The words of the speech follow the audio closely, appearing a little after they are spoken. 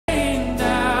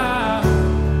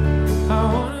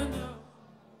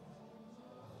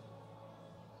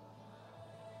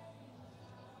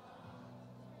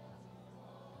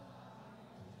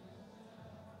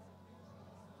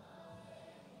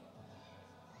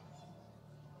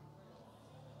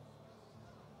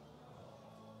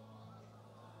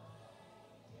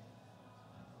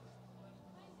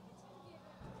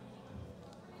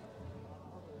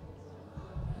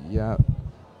Yeah.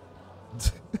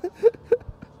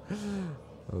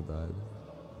 Hold on.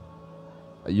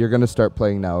 You're going to start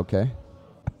playing now, okay?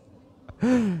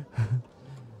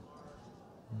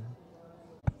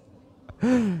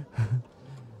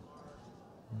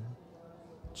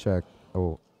 Check.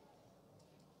 Oh.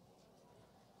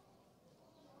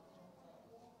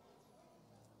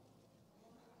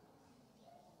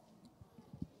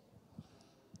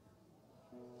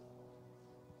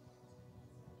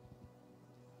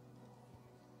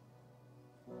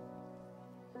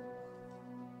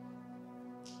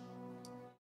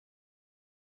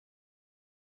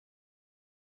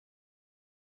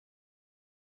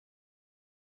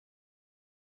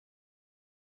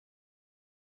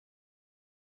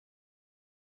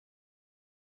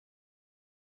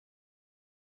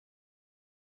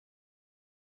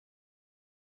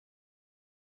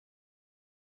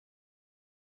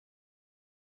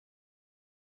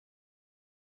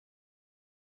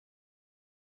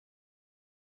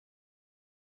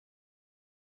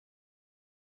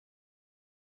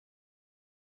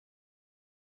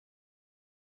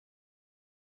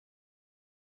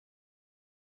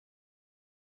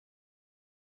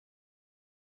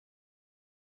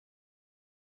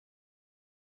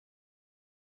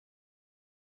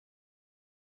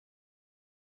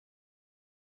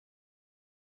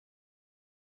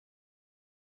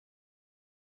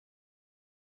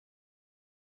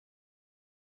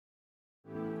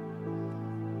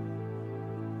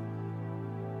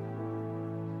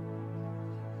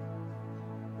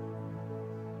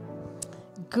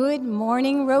 Good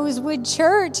morning, Rosewood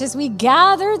Church. As we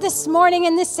gather this morning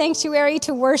in this sanctuary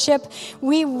to worship,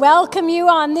 we welcome you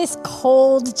on this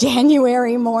cold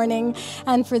January morning.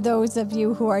 And for those of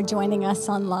you who are joining us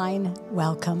online,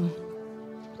 welcome.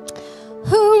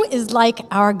 Who is like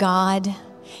our God?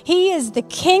 He is the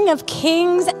King of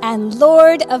kings and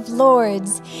Lord of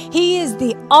lords. He is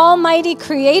the almighty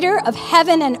creator of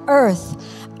heaven and earth,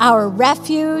 our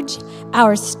refuge,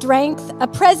 our strength, a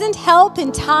present help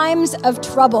in times of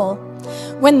trouble.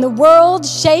 When the world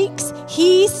shakes,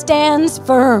 he stands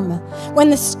firm. When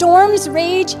the storms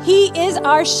rage, he is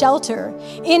our shelter.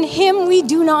 In him we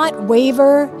do not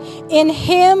waver. In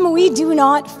him we do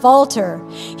not falter.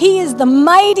 He is the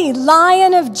mighty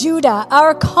Lion of Judah,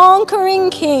 our conquering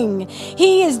King.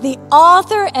 He is the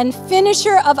author and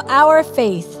finisher of our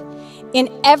faith. In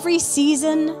every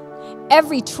season,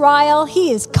 every trial,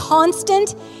 he is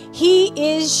constant. He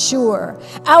is sure.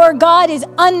 Our God is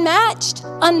unmatched,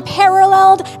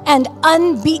 unparalleled, and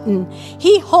unbeaten.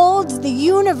 He holds the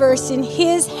universe in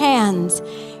his hands,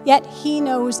 yet he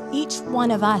knows each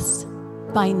one of us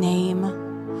by name.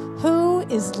 Who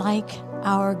is like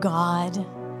our God?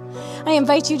 I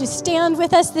invite you to stand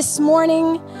with us this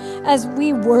morning as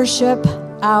we worship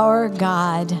our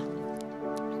God.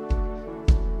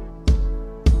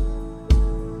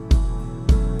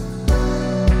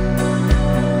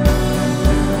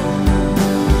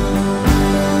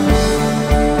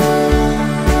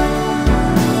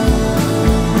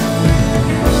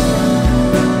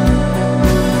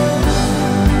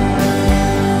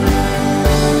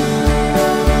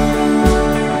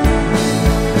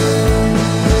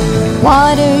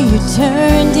 Water you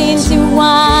turned into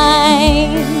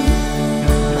wine.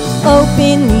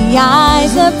 Open the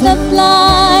eyes of the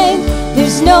blind.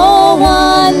 There's no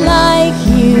one like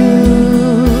you.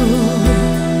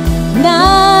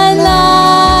 None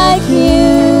like you.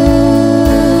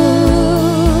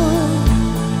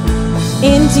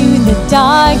 Into the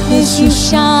darkness you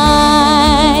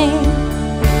shine,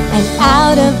 and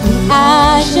out of the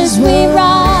ashes we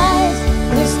rise.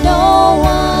 There's no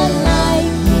one like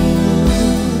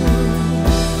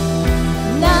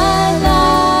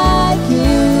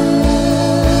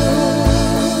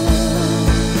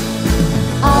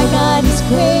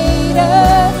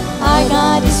greater, our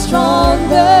God is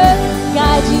stronger.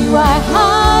 God, you are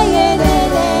higher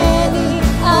than any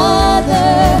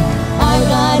other. Our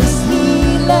God is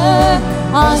healer,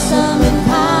 awesome in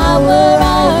power.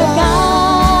 Our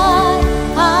God,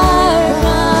 our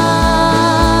God.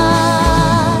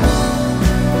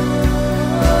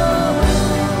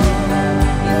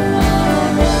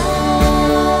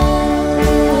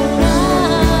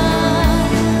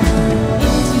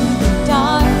 Into the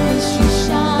darkness you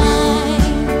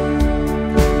shine,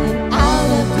 and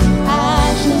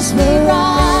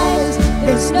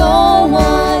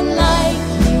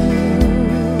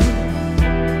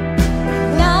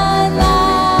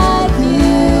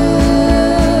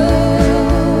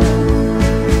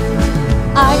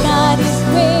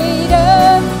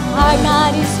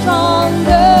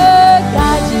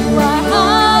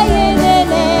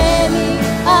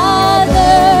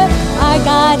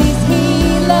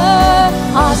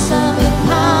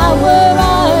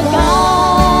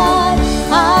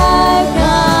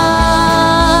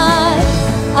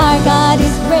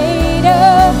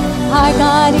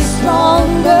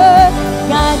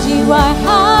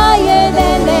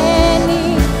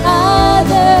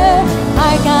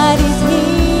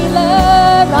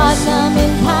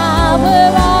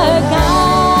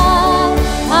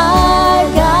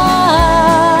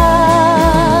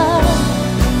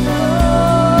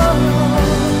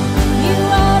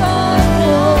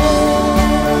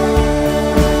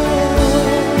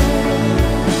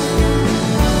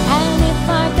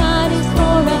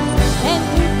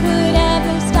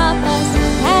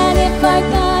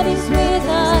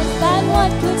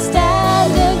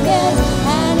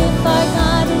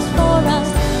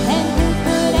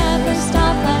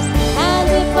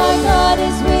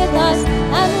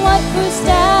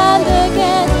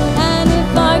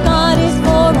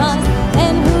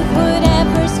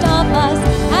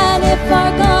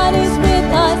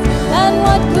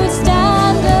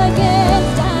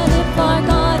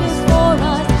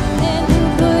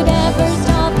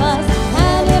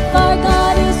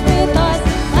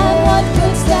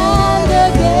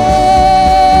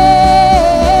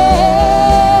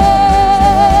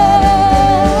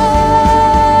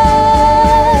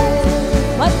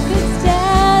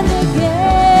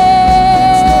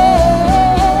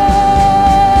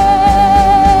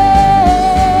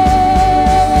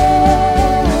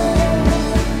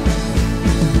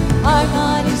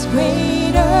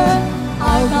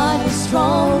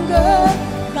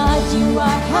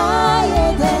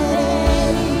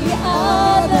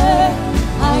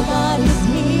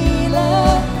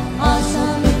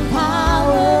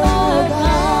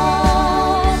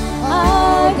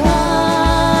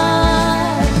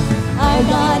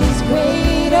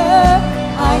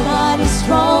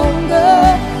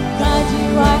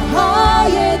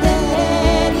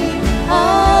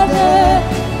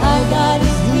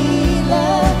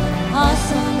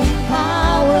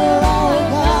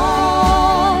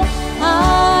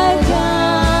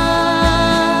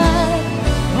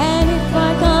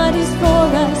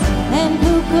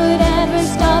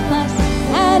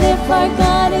our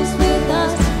God is with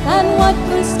us, then what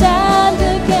could stand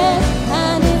against?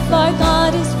 And if our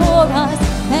God is for us,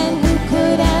 then who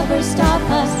could ever stop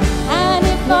us? And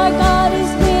if our God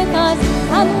is with us,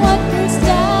 and what could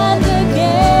stand against?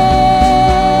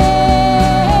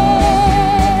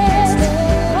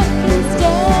 What can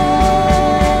stand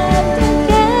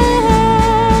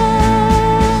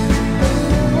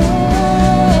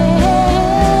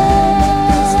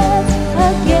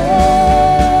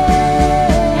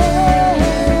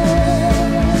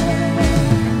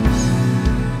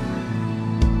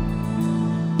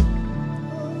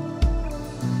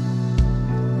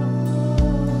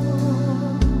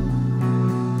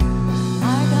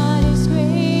Our God is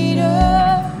greater,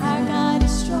 our God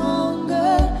is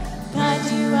stronger.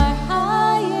 God, you are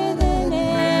higher than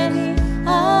any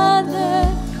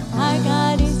other. Our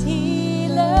God is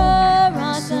healer,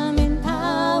 awesome in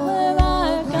power.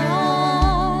 Our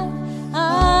God,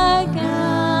 our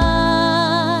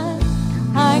God.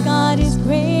 Our God is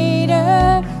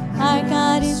greater, our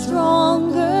God is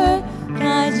stronger.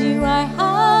 God, you are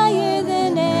higher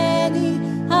than any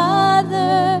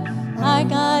other. Our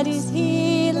God is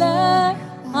healer,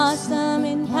 awesome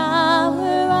in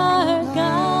power. Our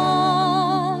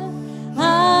God,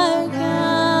 our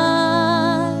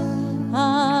God,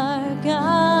 our God.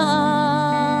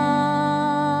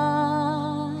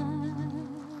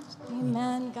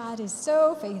 Amen. God is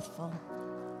so faithful.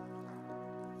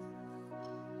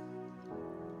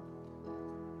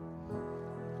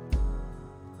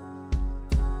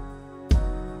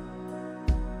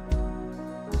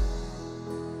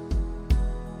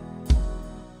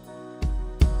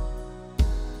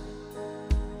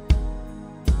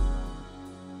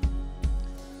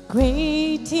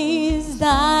 Great is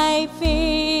thy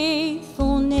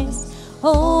faithfulness,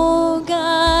 O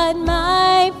God,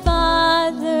 my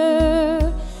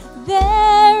Father.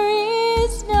 There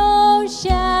is no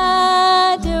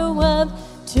shadow of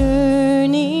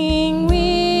turning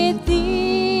with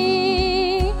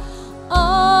thee.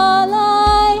 All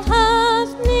I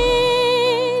have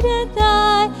needed,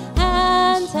 thy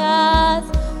hands hath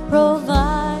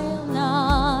provided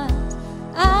not.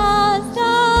 As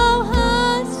thou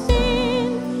hast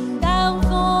been, thou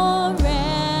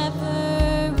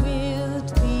forever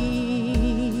wilt be.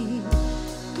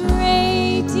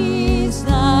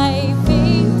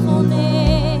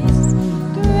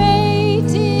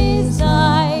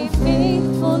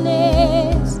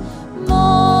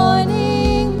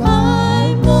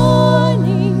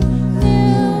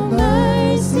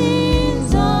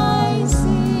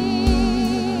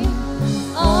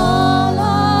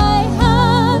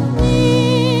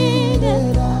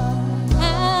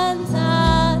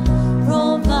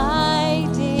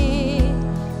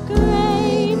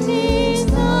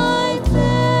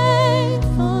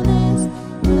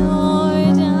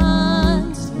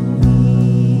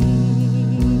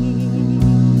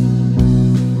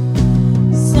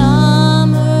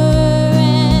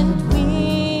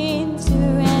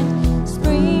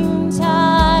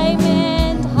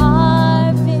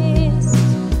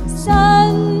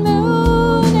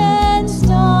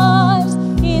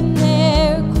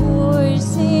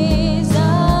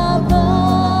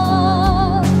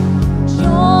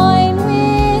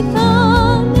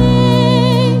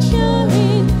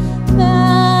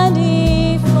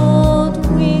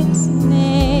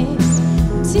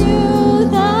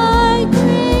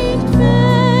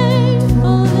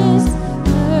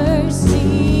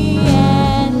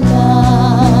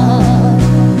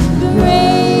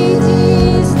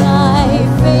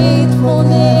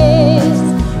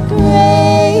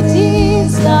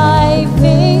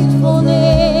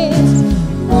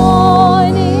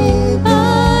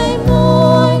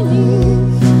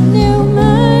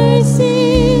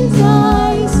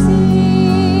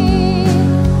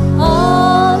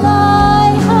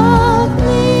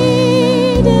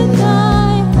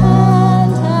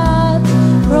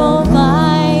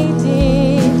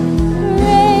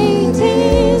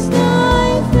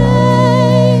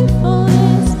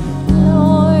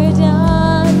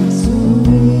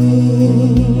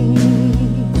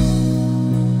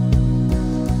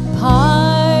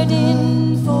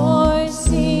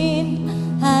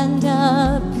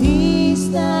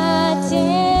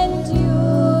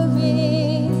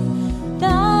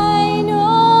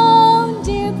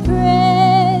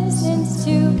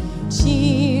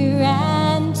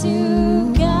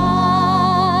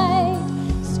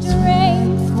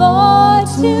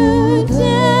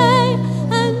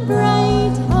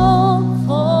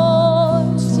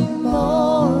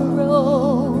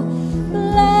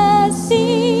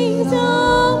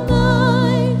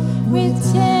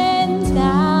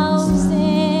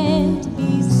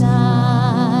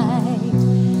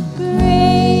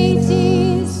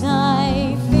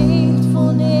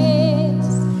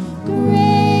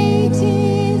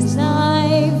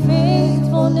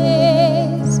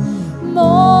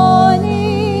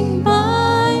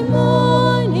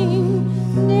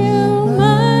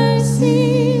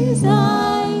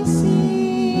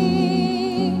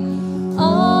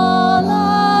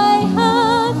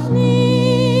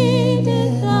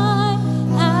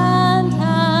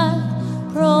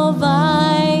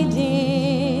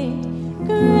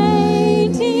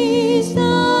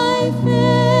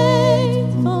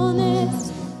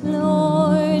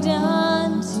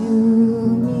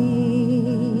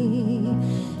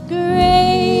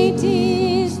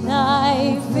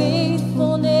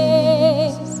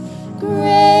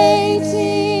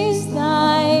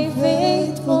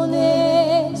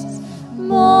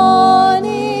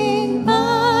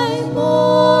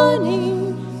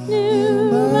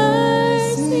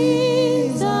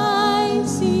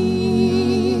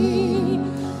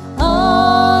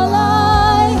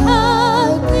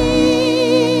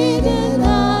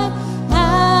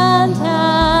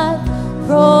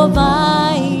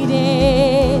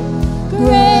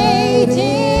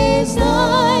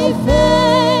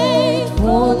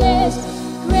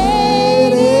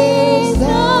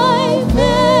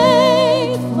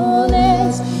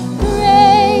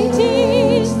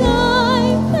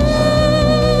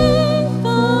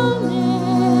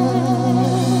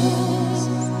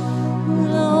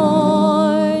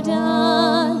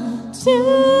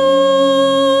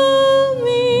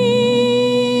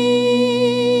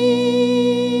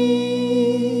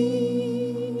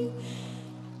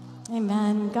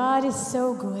 Amen. God is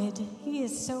so good. He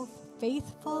is so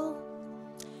faithful.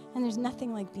 And there's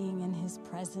nothing like being in his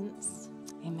presence.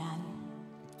 Amen.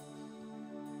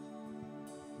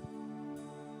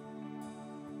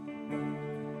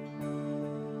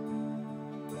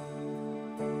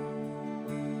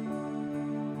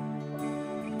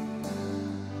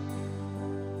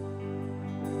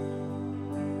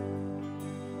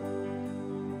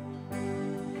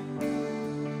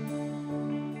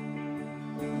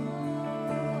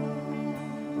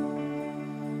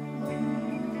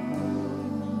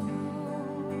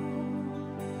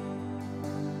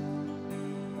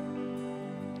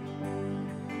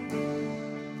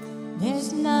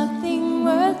 There's nothing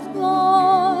worth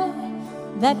more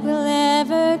that will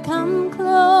ever come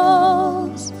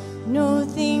close.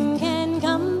 Nothing can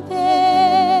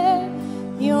compare.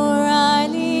 You're our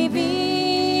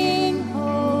living hope.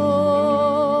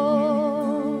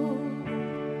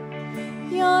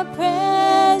 Your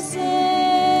presence,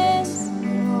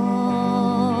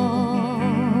 Lord.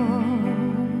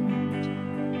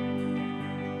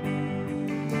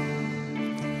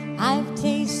 I've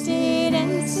tasted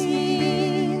and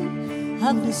seen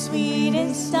of the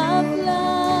sweetest of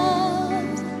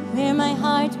loves, where my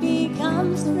heart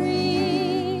becomes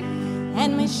free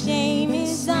and my shame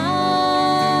is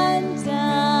undone.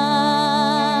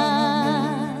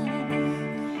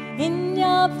 In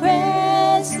your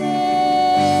presence,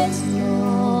 Lord.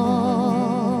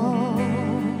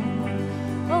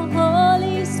 Oh,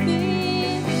 Holy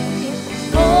Spirit,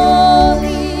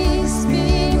 Holy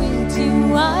Spirit,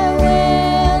 you are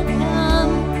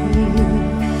welcome here.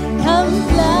 Come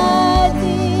flood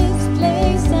this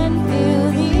place and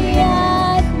fill the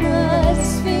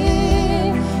atmosphere.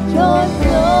 Your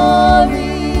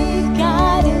glory,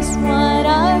 God, is what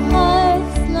our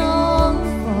hearts long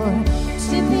for,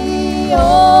 to be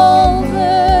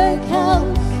overcome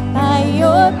by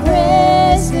your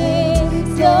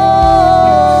presence, Lord.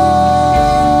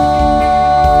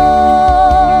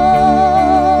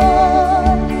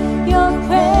 Your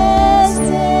presence,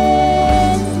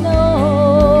 Lord.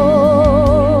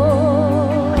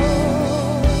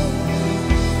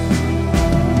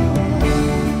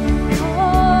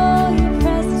 Oh, your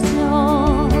presence,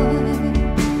 Lord.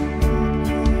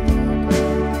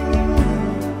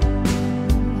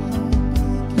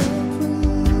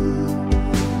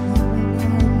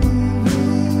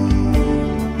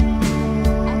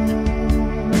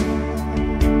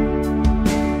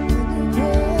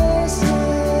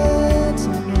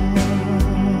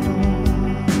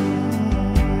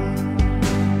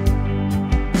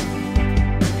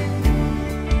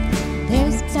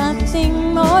 There's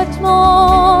something much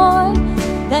more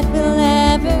that will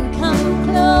ever come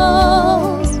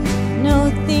close.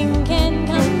 Nothing can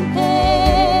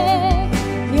compare.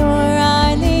 You're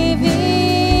our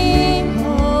living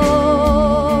hope.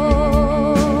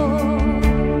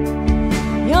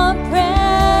 Your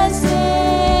presence,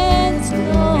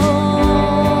 Lord.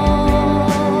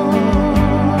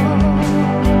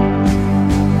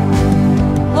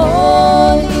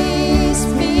 Holy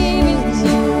Spirit,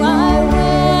 you are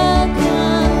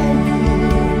welcome.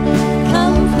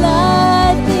 Come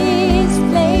flood this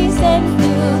place and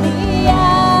fill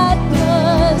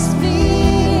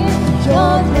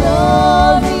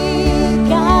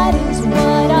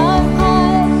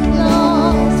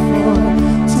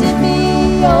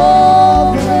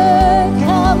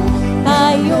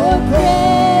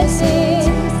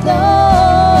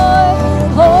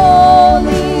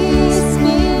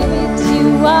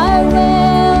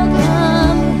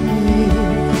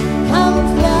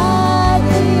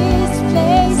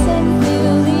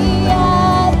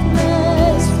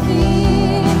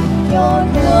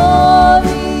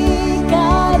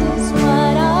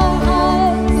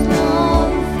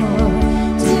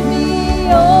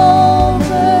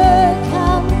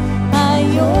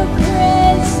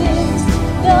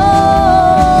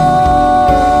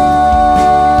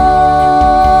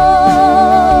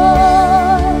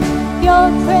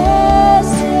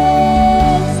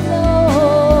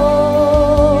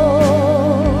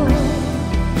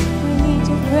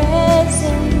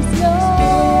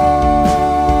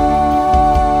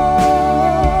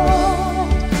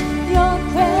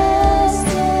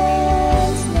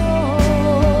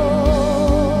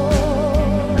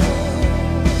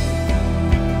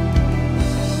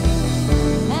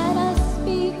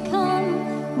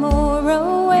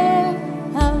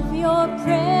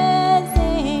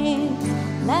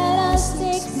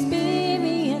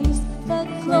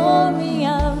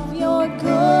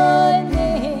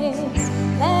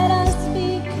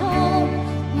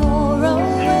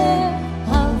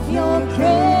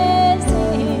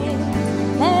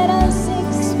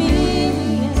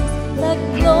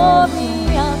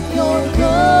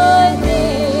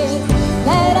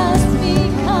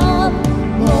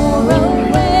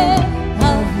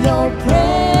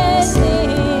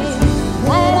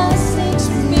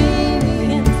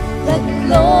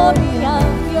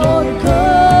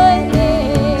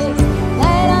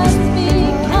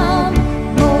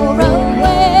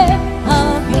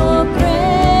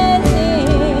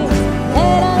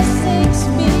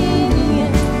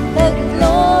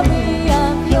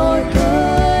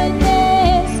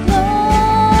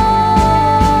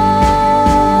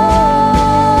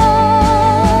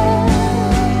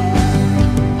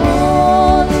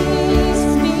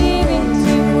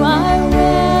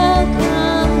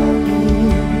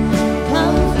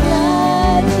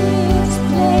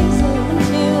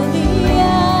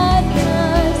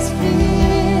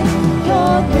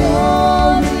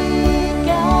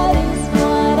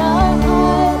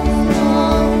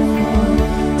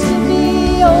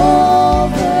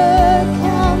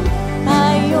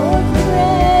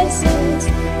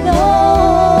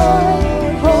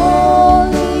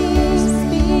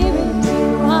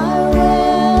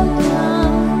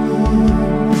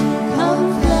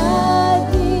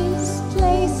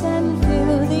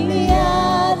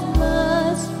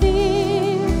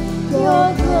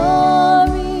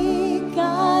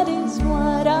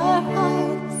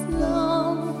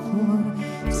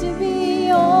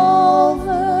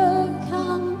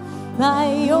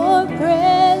by your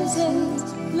presence,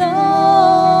 Lord.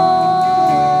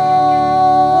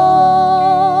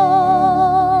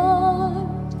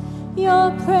 Your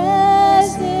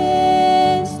presence,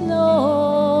 Lord.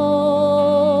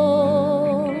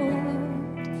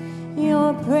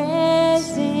 Your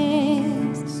presence,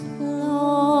 Lord.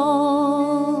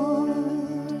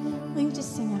 Will you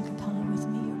just sing a cappella with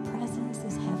me? Your presence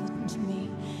is heaven to me.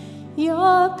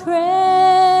 Your presence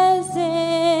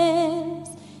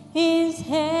is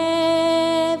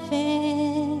heaven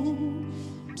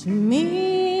to me.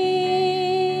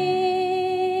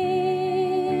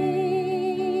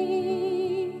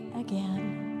 Again.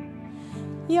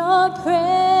 Your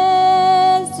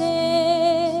presence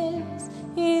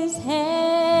is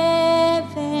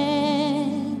heaven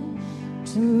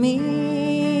to me.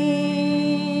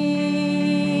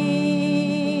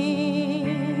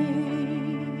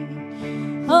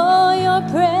 Oh, your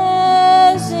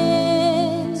presence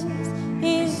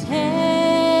is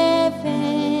heaven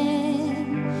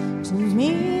to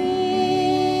me.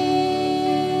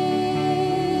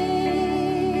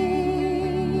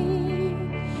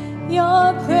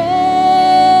 Your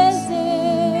presence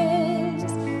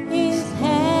is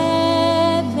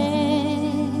heaven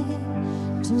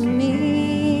to me.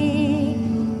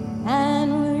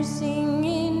 And we're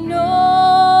singing,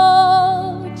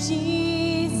 oh,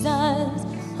 Jesus,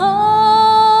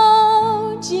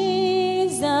 oh,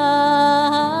 Jesus.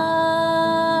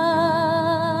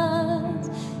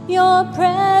 Your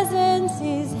presence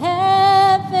is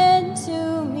heaven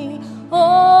to me,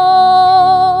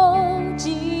 oh,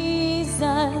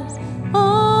 Jesus,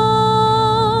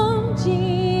 oh,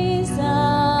 Jesus.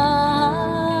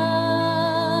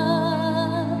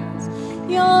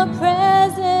 Your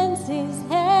presence is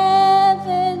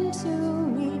heaven to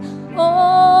me,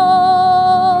 oh,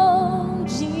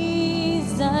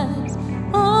 Jesus,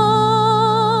 oh,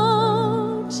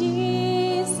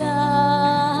 Jesus.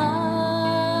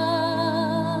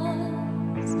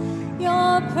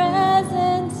 Your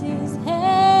presence is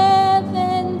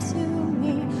heaven to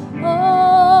me,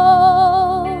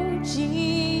 oh,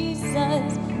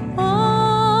 Jesus,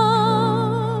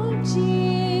 oh, Jesus.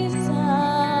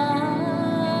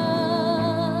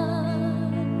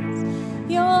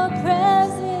 Your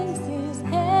presence is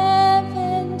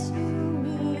heaven to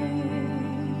me.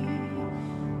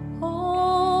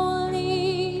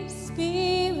 Holy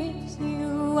Spirit,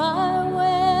 you are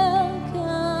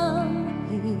welcome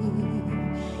here.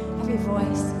 Every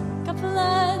voice, come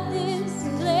flood this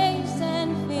place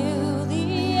and fill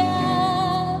the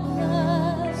atmosphere.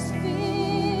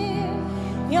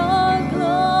 Your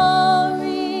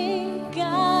glory,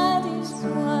 God, is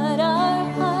what our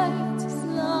hearts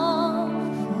long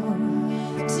for.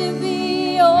 To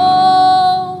be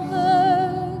overcome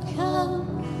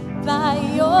by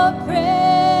your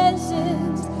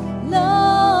presence, Lord.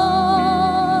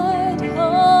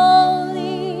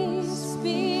 Holy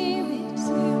Spirit,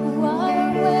 you are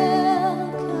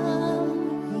welcome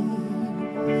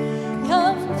here.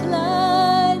 Come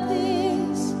flood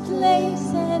this place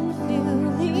and fill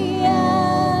the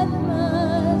atmosphere.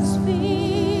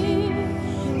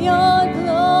 Your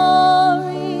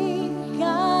glory,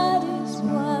 God, is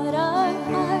what our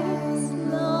hearts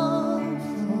long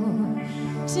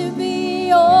for. To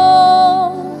be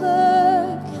overcome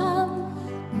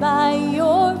by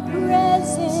your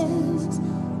presence,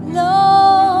 Lord.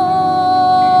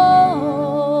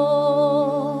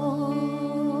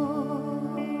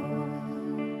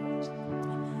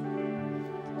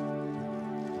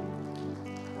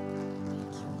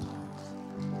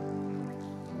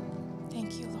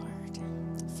 Thank you, Lord.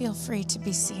 Feel free to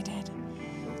be seated.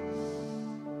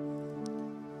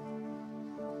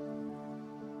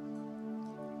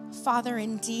 Father,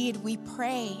 indeed, we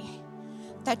pray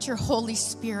that your Holy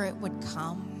Spirit would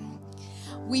come.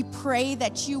 We pray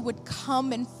that you would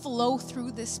come and flow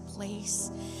through this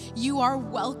place. You are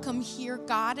welcome here,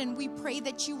 God, and we pray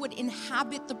that you would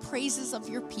inhabit the praises of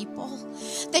your people,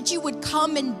 that you would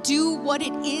come and do what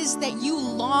it is that you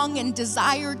long and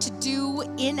desire to do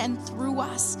in and through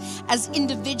us as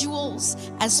individuals,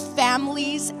 as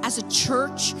families, as a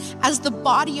church, as the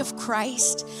body of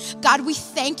Christ. God, we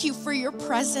thank you for your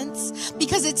presence,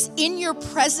 because it's in your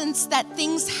presence that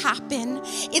things happen.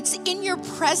 It's in your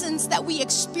presence that we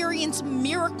experience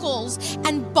miracles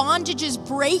and bondages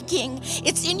breaking.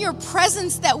 It's in your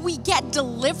presence that we get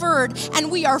delivered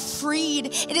and we are freed.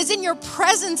 It is in your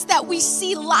presence that we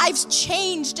see lives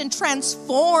changed and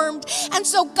transformed. And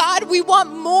so, God, we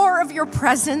want more of your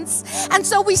presence. And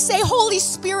so we say, Holy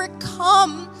Spirit,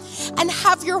 come and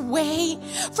have your way.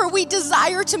 For we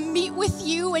desire to meet with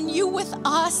you and you with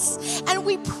us. And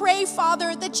we pray,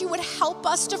 Father, that you would help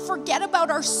us to forget about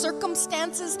our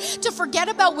circumstances, to forget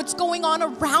about what's going on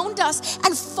around us,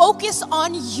 and focus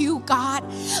on you, God.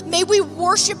 May we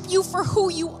worship you for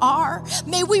who you are.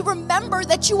 May we remember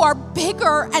that you are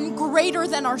bigger and greater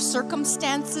than our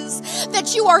circumstances,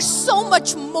 that you are so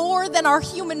much more than our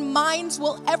human minds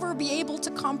will ever be able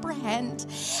to comprehend.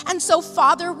 And so,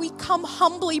 Father, we come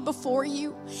humbly before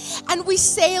you and we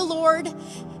say, Lord,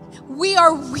 we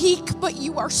are weak, but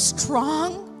you are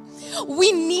strong.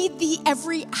 We need thee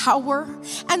every hour.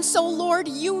 And so, Lord,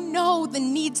 you know the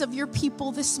needs of your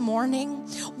people this morning.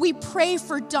 We pray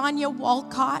for Danya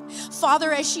Walcott.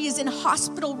 Father, as she is in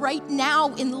hospital right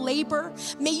now in labor,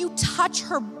 may you touch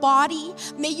her body.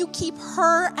 May you keep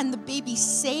her and the baby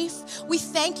safe. We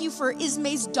thank you for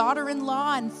Ismay's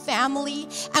daughter-in-law and family.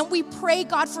 And we pray,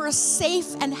 God, for a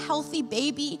safe and healthy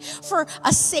baby, for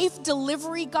a safe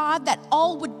delivery, God, that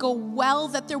all would go well,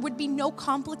 that there would be no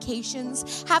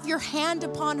complications. Have your hand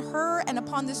upon her and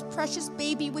upon this precious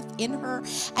baby within her,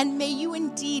 and may you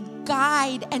indeed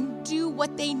guide and do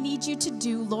what they need you to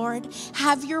do, Lord.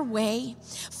 Have your way.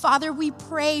 Father, we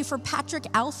pray for Patrick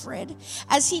Alfred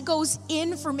as he goes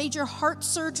in for major heart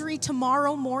surgery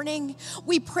tomorrow morning.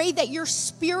 We pray that your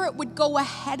spirit would go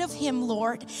ahead of him,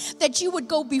 Lord, that you would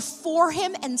go before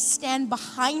him and stand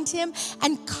behind him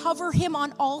and cover him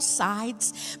on all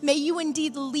sides. May you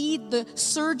indeed lead the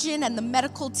surgeon and the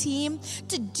medical team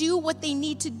to do what they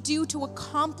need to do to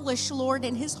accomplish, Lord,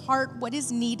 in his heart what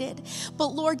is needed. But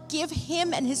Lord, give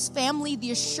him and his family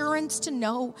the assurance to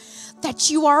know that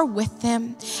you are with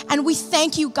them. And we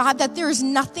thank you, God, that there is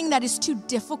nothing that is too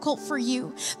difficult for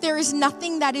you. There is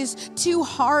nothing that is too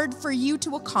hard for you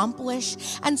to accomplish.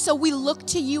 And so we look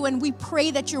to you and we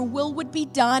pray that your will would be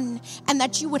done and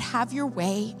that you would have your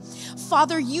way.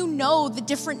 Father, you know the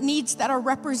different needs that are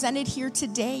represented here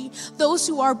today. Those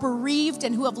who are bereaved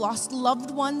and who have lost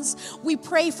loved ones. We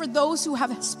pray for those who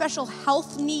have special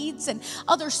health needs and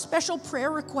other special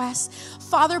prayer requests.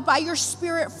 Father, by your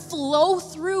Spirit, flow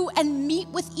through and meet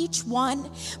with each one.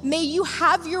 May you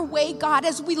have your way, God,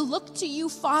 as we look to you,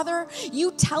 Father.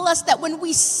 You tell us that when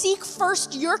we seek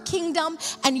first your kingdom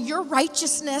and your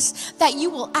righteousness, that you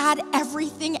will add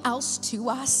everything else to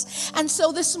us. And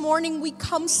so this morning we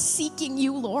come seeking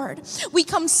you, Lord. We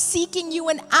come seeking you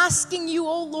and asking you,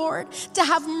 oh Lord, to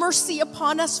have mercy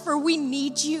upon us, for we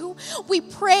need you. We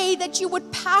pray that you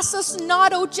would pass us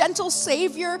not, O gentle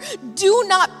Savior. Do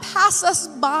not pass us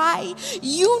by.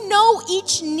 You know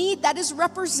each need that is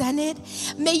represented.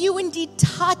 May you indeed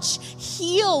touch,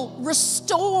 heal,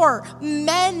 restore,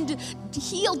 mend,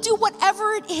 heal, do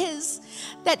whatever it is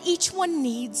that each one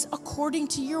needs according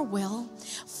to your will.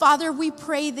 Father, we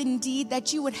pray indeed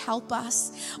that you would help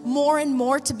us more and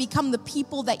more to become the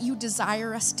people that you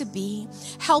desire us to be.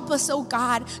 Help us, oh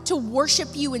God, to worship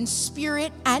you in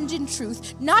spirit and in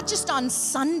truth, not just on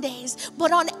Sundays,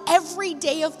 but on every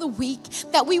day of the week,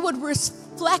 that we would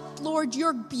reflect, Lord,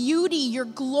 your beauty, your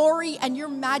glory, and your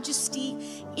majesty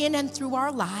in and through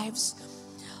our lives.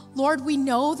 Lord, we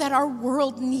know that our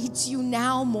world needs you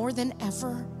now more than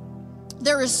ever.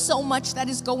 There is so much that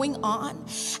is going on.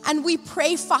 And we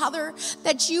pray, Father,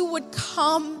 that you would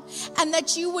come and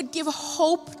that you would give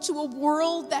hope to a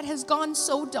world that has gone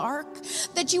so dark.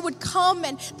 That you would come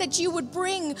and that you would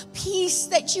bring peace,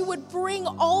 that you would bring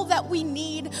all that we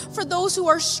need for those who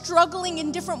are struggling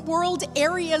in different world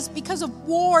areas because of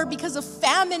war, because of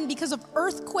famine, because of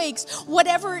earthquakes,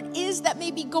 whatever it is that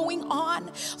may be going on.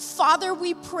 Father,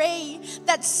 we pray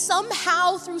that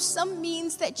somehow through some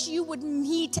means that you would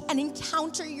meet and encounter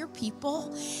your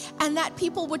people, and that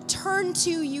people would turn to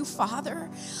you, Father.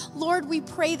 Lord, we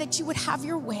pray that you would have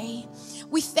your way.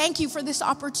 We thank you for this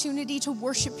opportunity to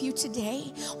worship you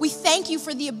today. We thank you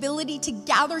for the ability to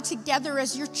gather together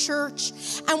as your church.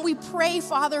 And we pray,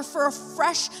 Father, for a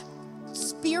fresh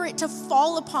Spirit to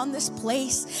fall upon this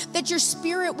place, that your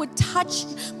Spirit would touch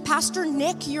Pastor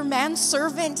Nick, your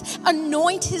manservant,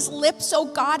 anoint his lips, oh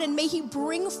God, and may he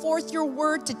bring forth your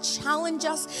word to challenge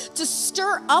us, to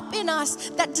stir up in us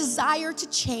that desire to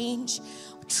change.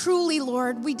 Truly,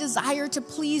 Lord, we desire to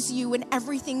please you in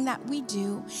everything that we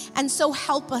do. And so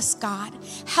help us, God.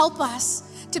 Help us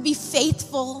to be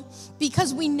faithful,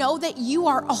 because we know that you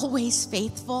are always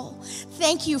faithful.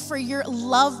 Thank you for your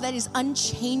love that is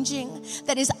unchanging,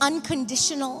 that is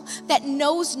unconditional, that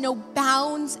knows no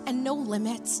bounds and no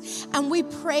limits. And we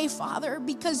pray, Father,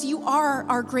 because you are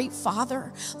our great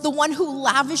Father, the one who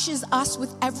lavishes us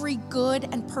with every good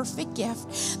and perfect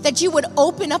gift, that you would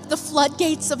open up the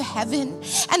floodgates of heaven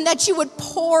and that you would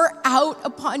pour out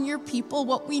upon your people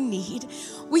what we need.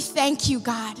 We thank you,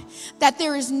 God, that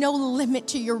there is no limit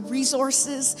to your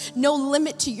resources, no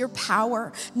limit to your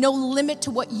power, no limit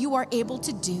to what you are able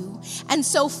to do. And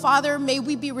so, Father, may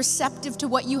we be receptive to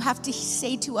what you have to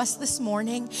say to us this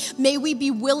morning. May we be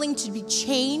willing to be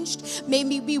changed. May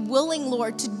we be willing,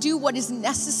 Lord, to do what is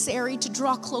necessary to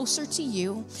draw closer to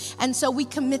you. And so we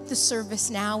commit the service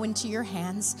now into your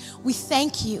hands. We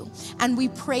thank you, and we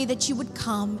pray that you would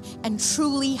come and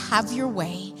truly have your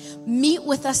way. Meet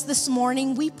with us this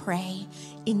morning, we pray.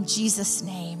 In Jesus'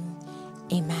 name,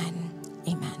 amen.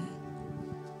 Amen.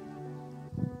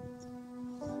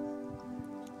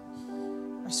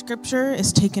 Our scripture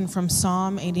is taken from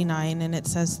Psalm 89, and it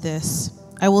says this: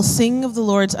 I will sing of the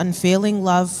Lord's unfailing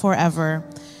love forever.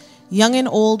 Young and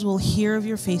old will hear of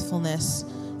your faithfulness.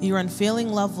 Your unfailing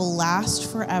love will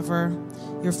last forever.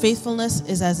 Your faithfulness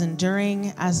is as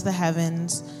enduring as the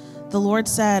heavens. The Lord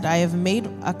said, I have made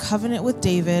a covenant with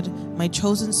David, my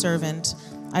chosen servant.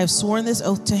 I have sworn this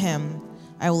oath to him.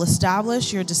 I will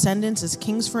establish your descendants as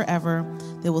kings forever.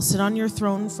 They will sit on your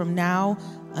throne from now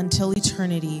until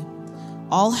eternity.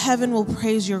 All heaven will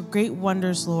praise your great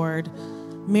wonders, Lord.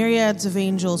 Myriads of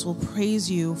angels will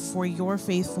praise you for your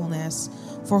faithfulness.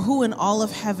 For who in all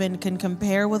of heaven can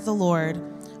compare with the Lord?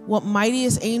 What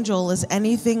mightiest angel is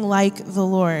anything like the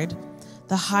Lord?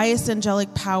 The highest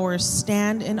angelic powers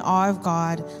stand in awe of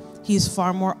God. He is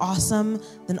far more awesome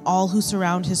than all who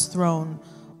surround his throne.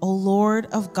 O Lord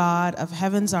of God of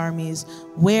heaven's armies,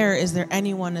 where is there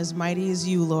anyone as mighty as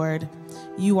you, Lord?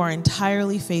 You are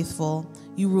entirely faithful.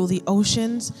 You rule the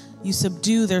oceans. You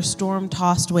subdue their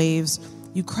storm-tossed waves.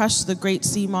 You crushed the great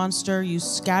sea monster. You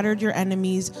scattered your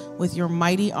enemies with your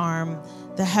mighty arm.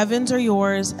 The heavens are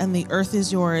yours and the earth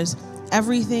is yours.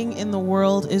 Everything in the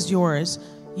world is yours.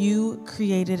 You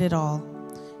created it all.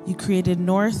 You created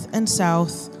north and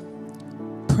south.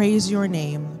 Praise your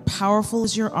name. Powerful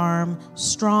is your arm.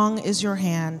 Strong is your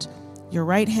hand. Your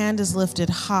right hand is lifted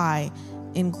high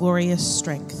in glorious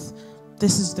strength.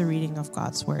 This is the reading of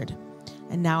God's word.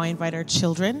 And now I invite our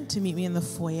children to meet me in the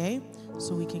foyer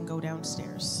so we can go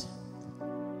downstairs.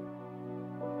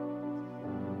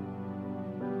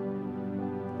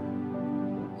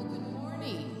 Good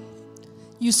morning.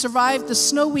 You survived the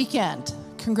snow weekend.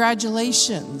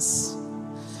 Congratulations.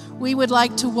 We would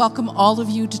like to welcome all of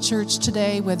you to church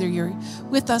today, whether you're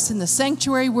with us in the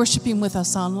sanctuary, worshiping with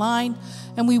us online,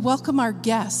 and we welcome our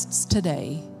guests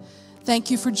today.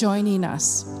 Thank you for joining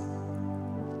us.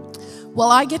 Well,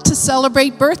 I get to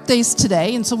celebrate birthdays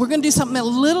today, and so we're going to do something a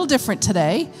little different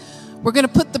today. We're going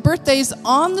to put the birthdays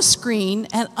on the screen,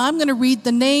 and I'm going to read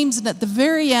the names, and at the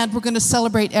very end, we're going to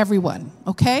celebrate everyone,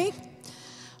 okay?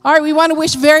 All right, we want to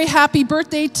wish very happy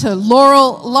birthday to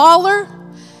Laurel Lawler,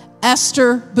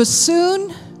 Esther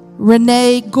Bassoon,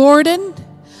 Renee Gordon,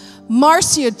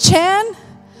 Marcia Chan,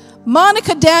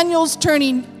 Monica Daniels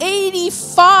turning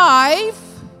 85.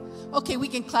 Okay, we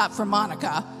can clap for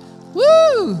Monica.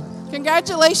 Woo!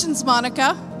 Congratulations,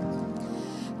 Monica.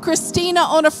 Christina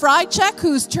Onafrychek,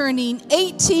 who's turning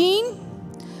 18.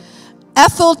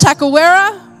 Ethel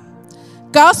Takawera,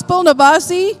 Gospel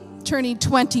Nabazi, turning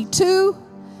 22.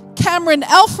 Cameron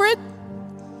Alfred,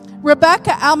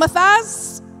 Rebecca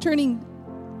Almathaz, turning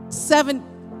 17.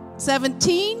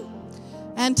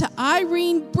 And to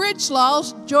Irene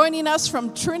Bridgelaw, joining us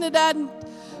from Trinidad,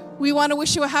 we want to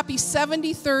wish you a happy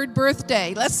 73rd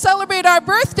birthday. Let's celebrate our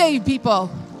birthday, people.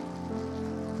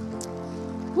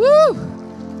 Woo!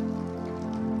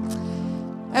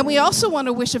 And we also want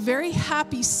to wish a very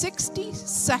happy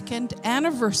 62nd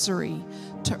anniversary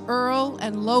to Earl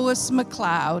and Lois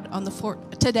McLeod on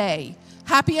today.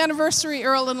 Happy anniversary,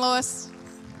 Earl and Lois.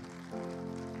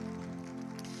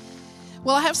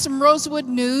 Well, I have some Rosewood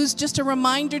news. Just a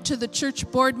reminder to the church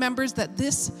board members that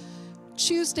this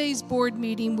Tuesday's board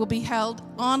meeting will be held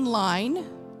online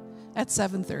at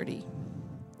 7:30.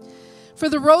 For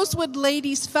the Rosewood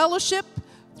Ladies Fellowship,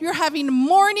 you're having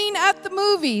morning at the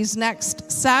movies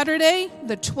next Saturday,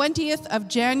 the 20th of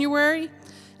January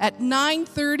at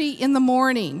 9:30 in the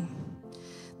morning.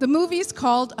 The movie is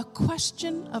called A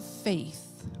Question of Faith.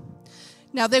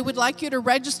 Now, they would like you to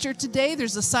register today.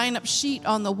 There's a sign-up sheet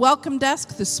on the welcome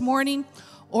desk this morning,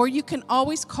 or you can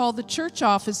always call the church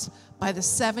office by the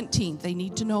 17th. They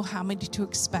need to know how many to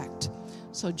expect.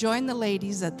 So join the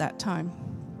ladies at that time.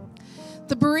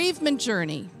 The bereavement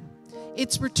journey.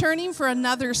 It's returning for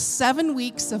another 7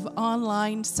 weeks of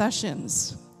online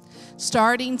sessions,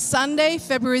 starting Sunday,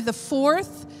 February the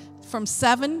 4th, from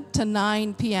 7 to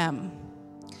 9 p.m.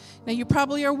 Now, you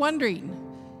probably are wondering,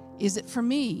 is it for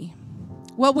me?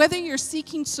 Well, whether you're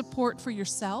seeking support for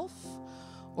yourself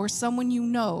or someone you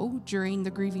know during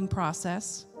the grieving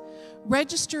process,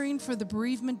 registering for the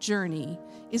bereavement journey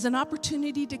is an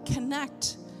opportunity to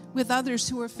connect with others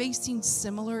who are facing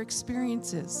similar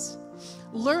experiences.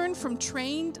 Learn from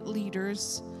trained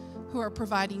leaders who are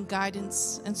providing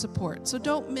guidance and support. So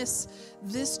don't miss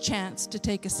this chance to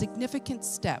take a significant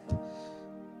step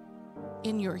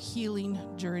in your healing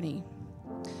journey.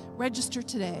 Register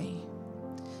today.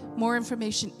 More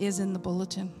information is in the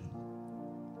bulletin.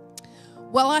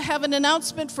 Well, I have an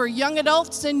announcement for young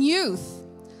adults and youth.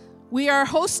 We are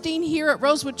hosting here at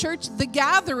Rosewood Church the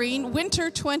Gathering Winter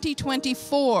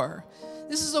 2024.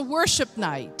 This is a worship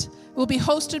night. It will be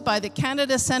hosted by the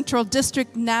Canada Central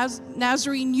District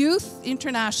Nazarene Youth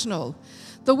International.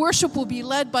 The worship will be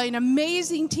led by an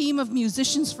amazing team of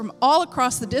musicians from all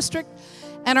across the district,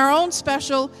 and our own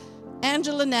special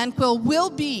Angela Nanquil will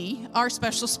be our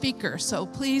special speaker. So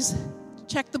please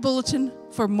check the bulletin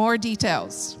for more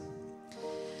details.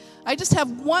 I just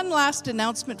have one last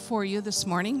announcement for you this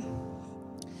morning,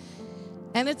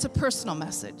 and it's a personal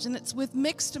message, and it's with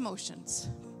mixed emotions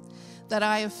that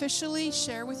I officially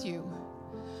share with you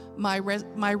my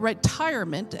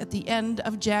retirement at the end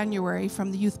of January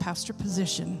from the youth pastor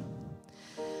position.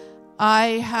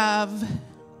 I have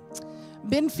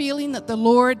been feeling that the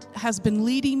Lord has been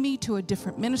leading me to a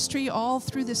different ministry all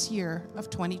through this year of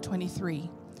 2023,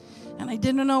 and I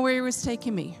didn't know where He was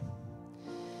taking me.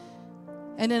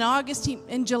 And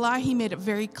in July, He made it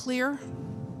very clear.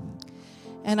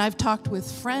 And I've talked with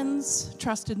friends,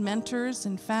 trusted mentors,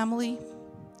 and family.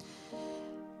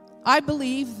 I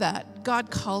believe that God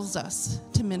calls us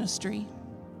to ministry,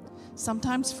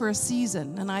 sometimes for a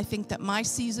season. And I think that my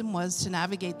season was to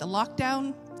navigate the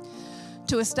lockdown,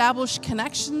 to establish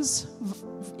connections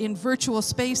in virtual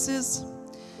spaces,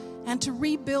 and to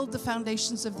rebuild the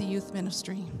foundations of the youth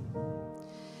ministry.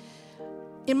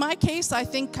 In my case, I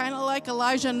think kind of like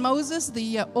Elijah and Moses,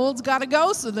 the old's got to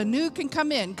go so the new can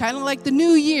come in. Kind of like the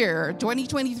new year.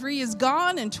 2023 is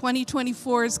gone and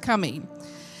 2024 is coming.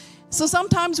 So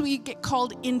sometimes we get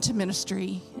called into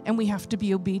ministry and we have to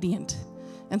be obedient.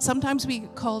 And sometimes we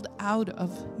get called out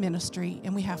of ministry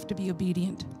and we have to be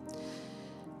obedient.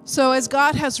 So as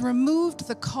God has removed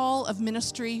the call of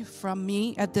ministry from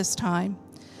me at this time,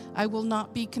 I will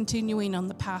not be continuing on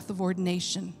the path of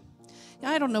ordination.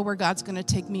 I don't know where God's going to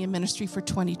take me in ministry for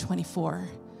 2024,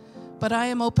 but I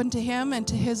am open to Him and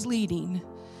to His leading,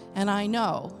 and I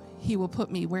know He will put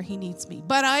me where He needs me.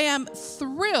 But I am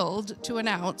thrilled to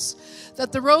announce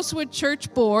that the Rosewood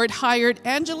Church Board hired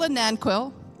Angela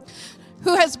Nanquil,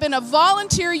 who has been a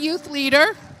volunteer youth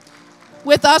leader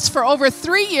with us for over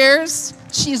 3 years.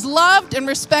 She's loved and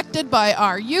respected by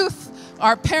our youth,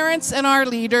 our parents, and our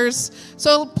leaders.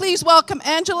 So please welcome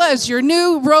Angela as your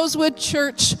new Rosewood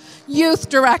Church Youth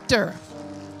Director.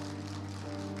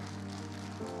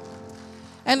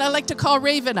 And I'd like to call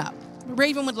Raven up.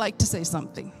 Raven would like to say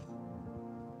something.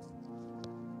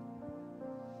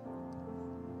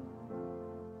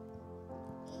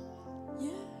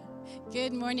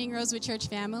 Good morning, Rosewood Church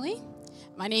family.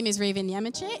 My name is Raven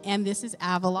Yemiche, and this is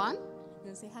Avalon. You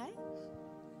want to say hi?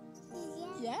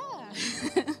 Yeah.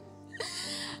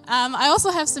 I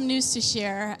also have some news to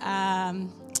share.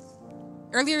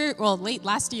 Late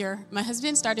last year, my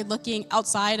husband started looking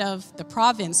outside of the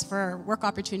province for work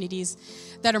opportunities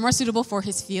that are more suitable for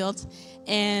his field.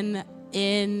 And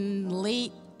in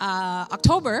late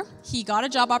October, he got a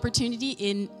job opportunity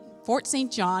in Fort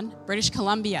St. John, British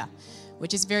Columbia,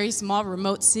 which is a very small,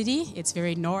 remote city. It's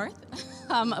very north,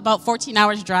 about 14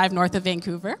 hours drive north of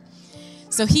Vancouver.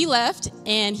 So he left,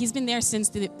 and he's been there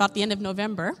since about the end of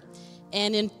November.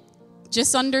 And in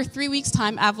just under 3 weeks'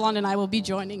 time, Avalon and I will be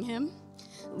joining him,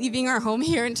 leaving our home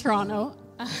here in Toronto,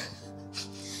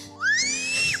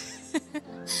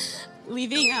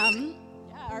 leaving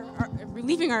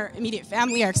our immediate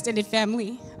family, our extended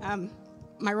family,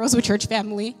 my Rosewood Church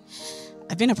family.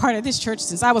 I've been a part of this church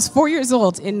since I was 4 years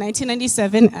old in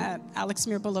 1997 at Alex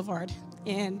Muir Boulevard.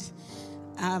 And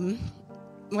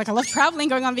I love traveling,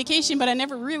 going on vacation, but I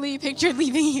never really pictured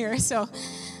leaving here. So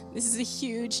this is a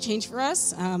huge change for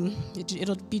us.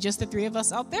 It'll be just the three of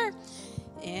us out there.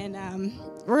 And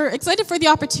we're excited for the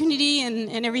opportunity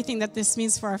and everything that this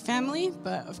means for our family.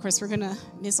 But, of course, we're going to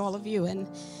miss all of you. And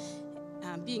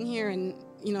being here and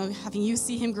having you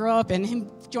see him grow up and him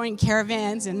joining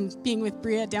caravans and being with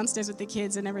Bria downstairs with the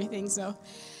kids and everything. So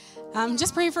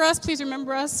just pray for us. Please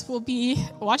remember us. We'll be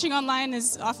watching online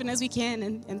as often as we can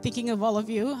and thinking of all of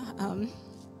you.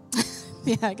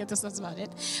 Yeah, I guess that's about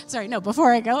it. Sorry, no,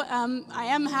 before I go, I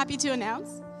am happy to announce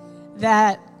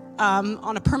that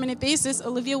on a permanent basis,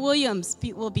 Olivia Williams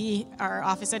will be our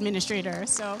office administrator.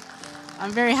 So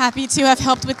I'm very happy to have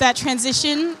helped with that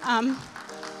transition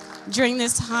during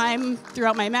this time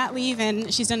throughout my mat leave,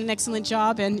 and she's done an excellent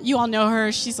job. And you all know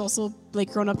her. She's also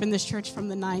grown up in this church from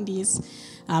the 90s.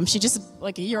 She's just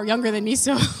a year younger than me,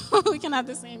 so we can have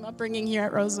the same upbringing here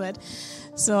at Rosewood.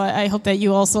 So I hope that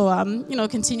you also,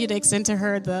 continue to extend to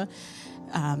her the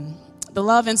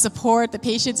love and support, the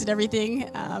patience and everything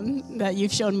that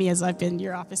you've shown me as I've been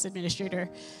your office administrator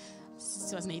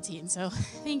since 2018. So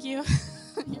thank you,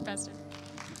 your pastor.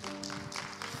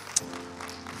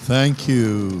 Thank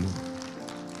you.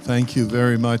 Thank you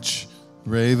very much,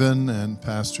 Raven and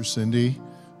Pastor Cindy,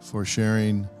 for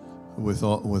sharing with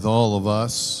all of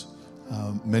us.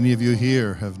 Many of you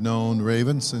here have known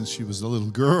Raven since she was a little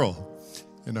girl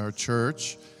in our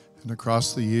church, and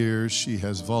across the years she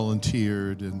has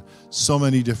volunteered in so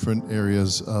many different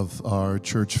areas of our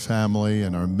church family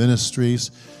and our ministries,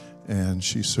 and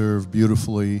she served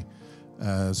beautifully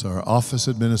as our office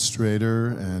administrator.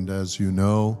 And as you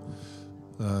know,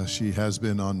 she has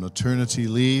been on maternity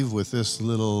leave with this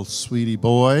little sweetie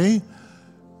boy,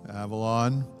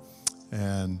 Avalon.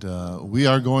 And we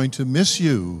are going to miss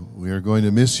you. We are going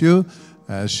to miss you.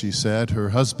 As she said, her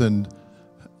husband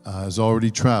has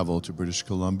already traveled to British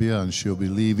Columbia, and she'll be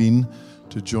leaving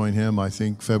to join him, I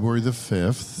think, February the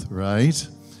 5th, right?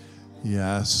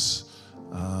 Yes.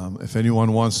 If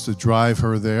anyone wants to drive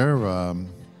her there,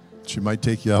 she might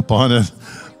take you up on it.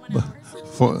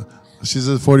 She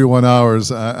says 41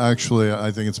 hours. Actually,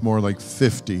 I think it's more like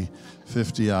 50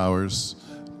 hours.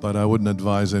 But I wouldn't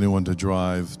advise anyone to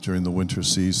drive during the winter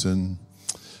season.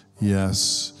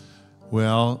 Yes.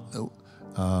 Well,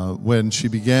 when she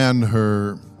began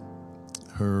her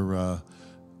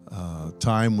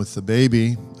time with the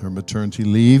baby, her maternity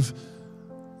leave,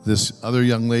 this other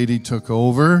young lady took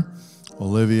over.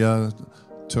 Olivia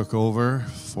took over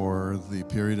for the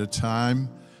period of time,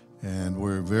 and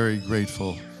we're very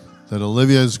grateful that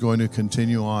Olivia is going to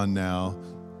continue on now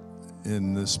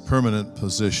in this permanent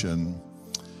position.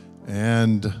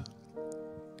 And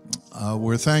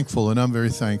we're thankful, and I'm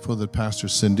very thankful that Pastor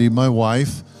Cindy, my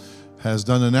wife, has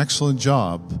done an excellent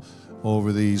job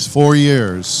over these 4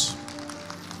 years.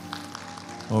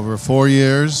 Over 4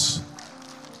 years,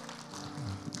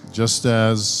 just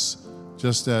as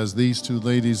these two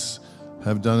ladies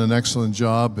have done an excellent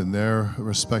job in their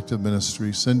respective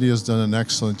ministry, Cindy has done an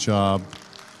excellent job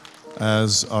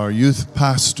as our youth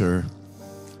pastor.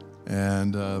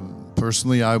 And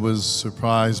personally, I was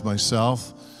surprised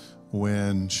myself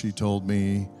when she told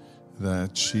me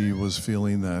that she was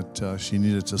feeling that she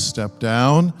needed to step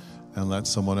down and let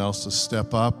someone else to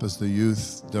step up as the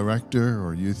youth director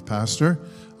or youth pastor.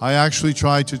 I actually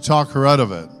tried to talk her out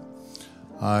of it.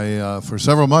 For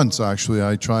several months, actually,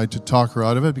 I tried to talk her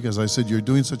out of it because I said, "You're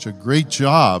doing such a great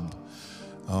job."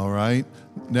 All right.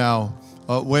 Now,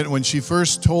 when she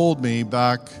first told me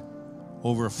back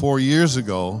over 4 years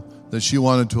ago that she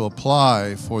wanted to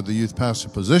apply for the youth pastor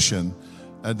position,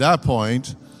 at that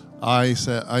point, I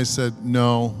said,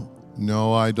 no,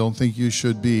 I don't think you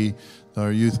should be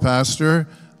our youth pastor.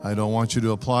 I don't want you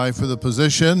to apply for the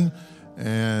position.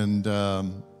 And that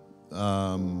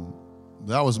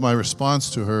was my response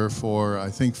to her for, I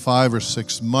think, 5 or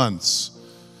 6 months.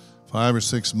 5 or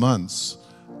 6 months.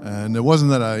 And it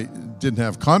wasn't that I didn't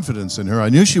have confidence in her. I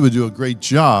knew she would do a great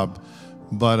job.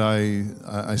 But I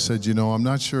said, I'm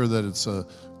not sure that it's a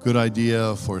good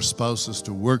idea for spouses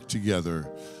to work together.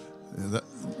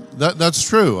 That's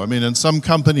true. I mean, in some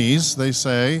companies, they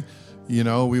say,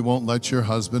 we won't let your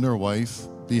husband or wife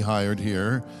be hired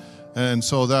here. And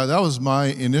so that was my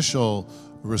initial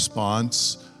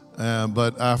response.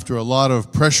 But after a lot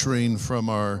of pressuring from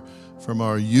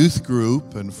our youth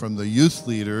group and from the youth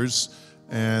leaders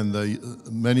and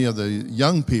many of the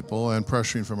young people, and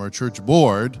pressuring from our church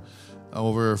board,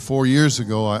 over 4 years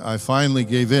ago, I finally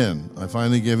gave in.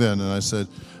 And I said,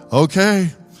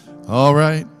 "Okay, all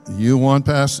right. You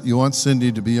want Cindy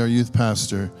to be our youth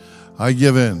pastor? I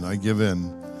give in.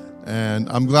 And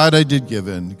I'm glad I did give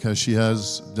in because she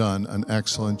has done an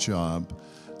excellent job,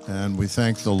 and we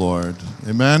thank the Lord.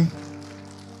 Amen.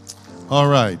 All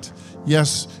right.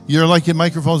 Yes, you're liking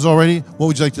microphones already. What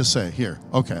would you like to say? Here.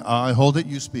 Okay, I hold it.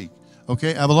 You speak.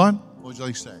 Okay, Avalon. What would you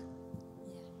like to say?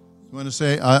 You want to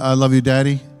say, I love you,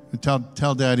 Daddy?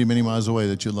 Tell Daddy many miles away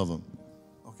that you love him.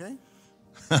 Okay?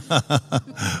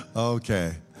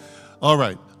 Okay. All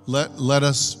right. Let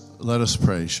us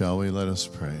pray, shall we? Let us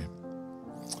pray.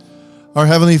 Our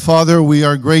Heavenly Father, we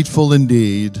are grateful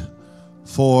indeed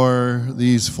for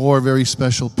these 4 very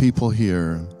special people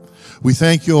here. We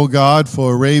thank you, O God,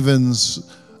 for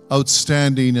Raven's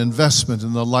outstanding investment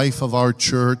in the life of our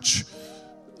church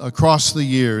across the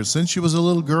years, since she was a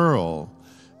little girl.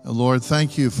 And Lord,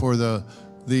 thank you for the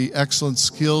excellent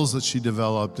skills that she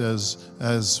developed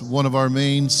as one of our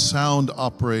main sound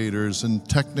operators and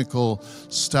technical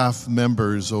staff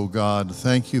members, oh God.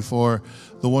 Thank you for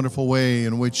the wonderful way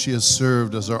in which she has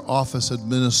served as our office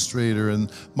administrator,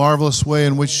 and marvelous way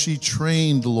in which she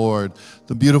trained, Lord,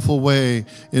 the beautiful way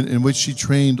in which she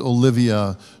trained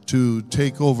Olivia to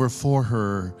take over for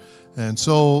her. And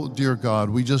so, dear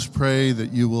God, we just pray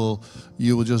that you will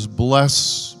just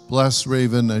bless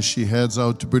Raven as she heads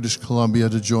out to British Columbia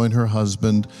to join her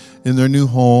husband in their new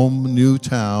home, new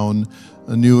town,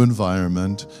 a new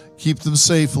environment. Keep them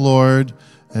safe, Lord,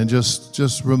 and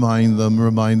just remind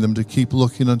them to keep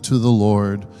looking unto the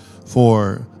Lord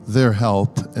for their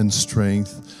help and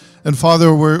strength. And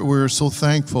Father, we're so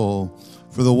thankful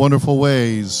for the wonderful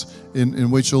ways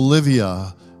in which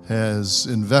Olivia has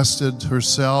invested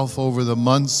herself over the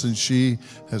months, and she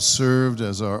has served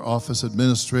as our office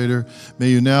administrator. May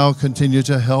you now continue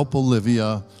to help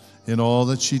Olivia in all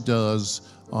that she does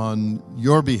on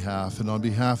your behalf and on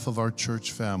behalf of our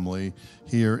church family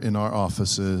here in our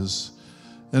offices.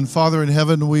 And Father in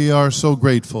heaven, we are so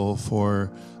grateful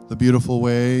for the beautiful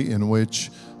way in which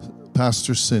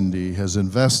Pastor Cindy has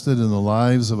invested in the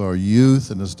lives of our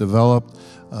youth and has developed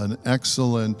an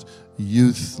excellent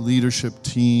youth leadership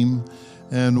team.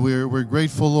 And we're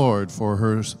grateful, Lord, for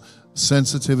her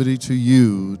sensitivity to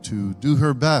you, to do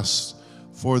her best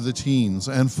for the teens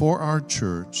and for our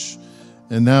church.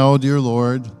 And now, dear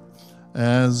Lord,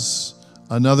 as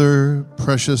another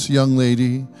precious young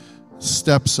lady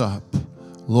steps up,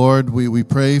 Lord, we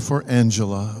pray for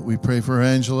Angela. We pray for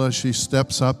Angela. She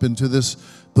steps up into this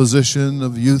position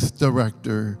of youth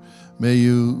director. May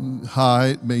you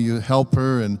help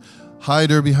her and hide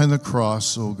her behind the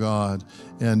cross, oh God,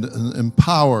 and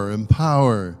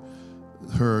empower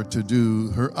her to do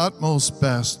her utmost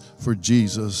best for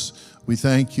Jesus. We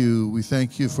thank you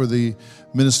for the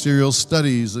ministerial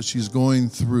studies that she's going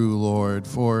through, Lord,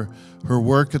 for her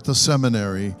work at the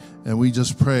seminary. And we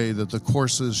just pray that the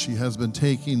courses she has been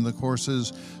taking, the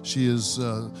courses she is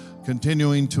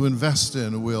continuing to invest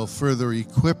in, will further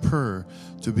equip her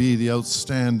to be the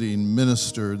outstanding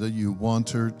minister that you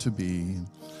want her to be.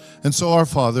 And so, our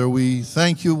Father, we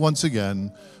thank you once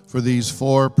again for these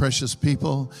 4 precious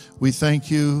people. We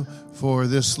thank you for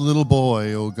this little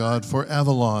boy, oh God, for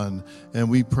Avalon. And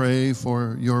we pray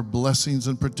for your blessings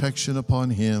and protection upon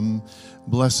him.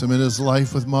 Bless him in his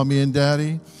life with Mommy and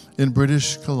Daddy in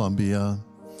British Columbia.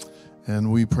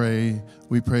 And we pray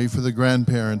for the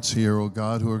grandparents here, oh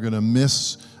God, who are going to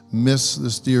miss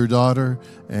this dear daughter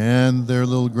and their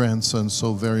little grandson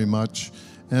so very much.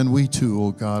 And we too,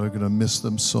 oh God, are going to miss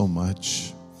them so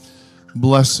much.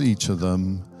 Bless each of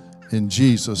them. In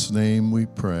Jesus' name we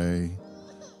pray.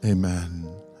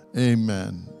 Amen.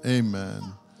 Amen. Amen.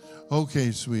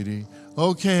 Okay, sweetie.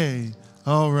 Okay.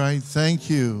 All right. Thank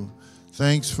you.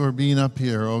 Thanks for being up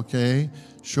here, okay?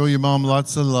 Show your mom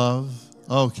lots of love.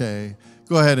 Okay.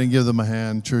 Go ahead and give them a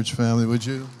hand, church family, would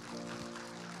you?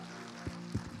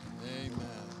 Amen.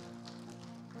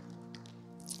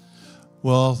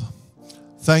 Well,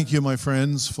 thank you, my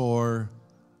friends, for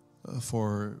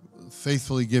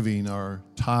faithfully giving our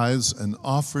tithes and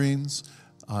offerings.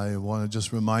 I want to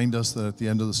just remind us that at the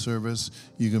end of the service,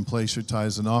 you can place your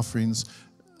tithes and offerings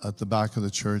at the back of the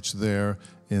church there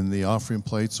in the offering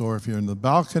plates, or if you're in the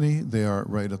balcony, they are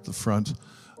right at the front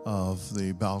of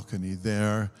the balcony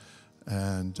there.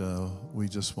 And we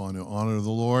just want to honor the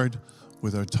Lord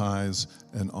with our tithes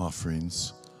and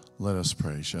offerings. Let us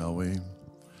pray, shall we?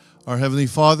 Our Heavenly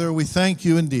Father, we thank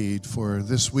you indeed for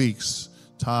this week's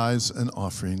tithes and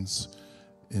offerings.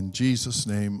 In Jesus'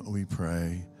 name we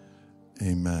pray.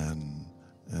 Amen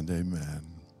and amen.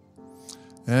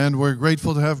 And we're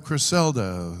grateful to have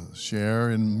Criselda share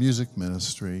in music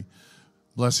ministry.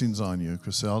 Blessings on you,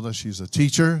 Criselda. She's a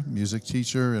teacher, music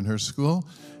teacher in her school,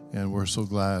 and we're so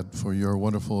glad for your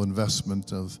wonderful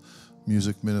investment of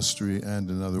music ministry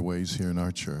and in other ways here in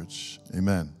our church.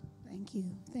 Amen. Thank you.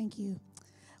 Thank you.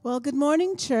 Well, good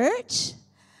morning, church.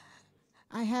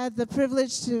 I had the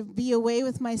privilege to be away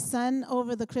with my son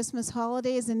over the Christmas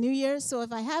holidays and New Year's, so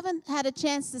if I haven't had a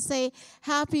chance to say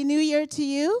Happy New Year to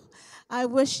you, I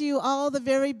wish you all the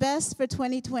very best for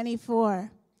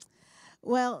 2024.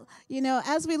 Well, you know,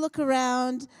 as we look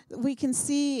around, we can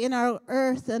see in our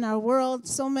earth and our world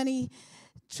so many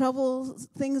trouble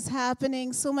things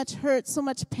happening, so much hurt, so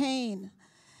much pain.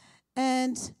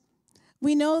 And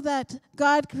we know that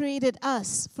God created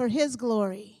us for His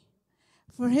glory,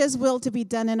 for His will to be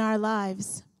done in our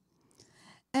lives.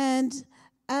 And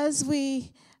as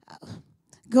we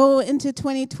go into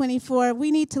 2024, we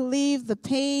need to leave the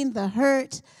pain, the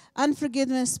hurt,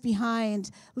 unforgiveness behind.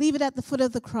 Leave it at the foot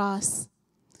of the cross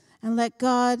and let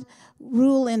God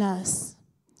rule in us.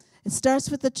 It starts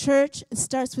with the church. It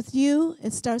starts with you.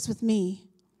 It starts with me.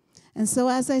 And so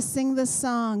as I sing this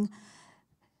song,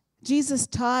 Jesus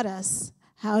taught us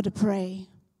how to pray.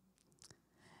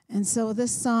 And so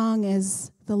this song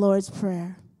is the Lord's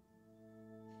Prayer.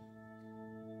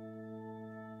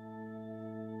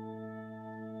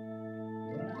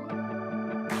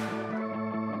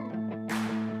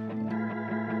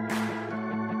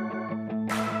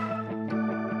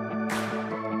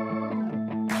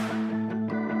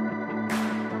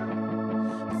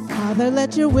 Father,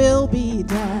 let your will be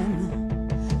done.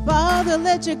 Father,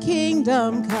 let your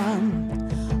kingdom come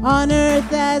on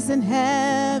earth as in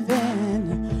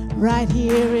heaven, right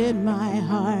here in my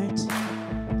heart.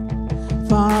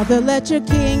 Father, let your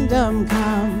kingdom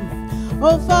come.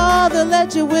 Oh, Father,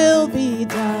 let your will be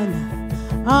done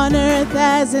on earth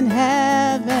as in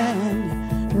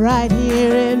heaven, right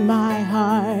here in my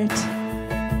heart.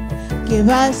 Give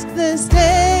us this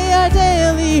day our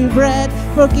daily bread.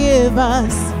 Forgive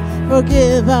us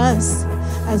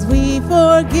as we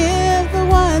forgive the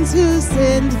ones who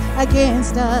sinned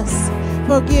against us.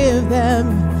 Forgive them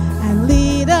and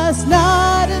lead us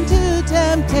not into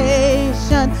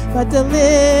temptation, but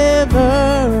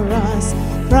deliver us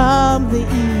from the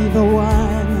evil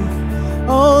one.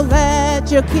 Oh,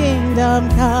 let your kingdom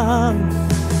come.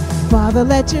 Father,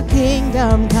 let your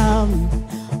kingdom come.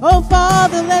 Oh,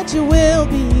 Father, let your will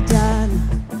be done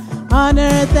on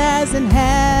earth as in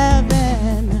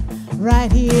heaven,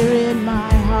 right here in my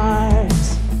heart.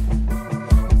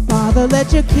 Father,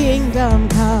 let your kingdom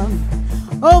come.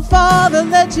 Oh, Father,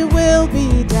 let your will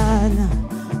be done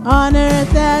on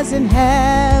earth as in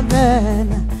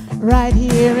heaven, right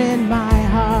here in my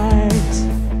heart.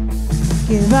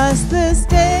 Give us this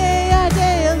day our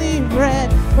daily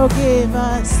bread. Forgive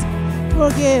us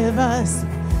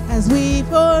as we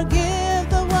forgive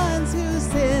the ones who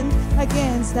sinned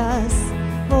against us.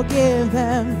 Forgive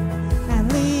them and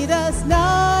lead us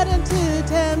not into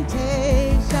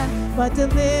temptation, but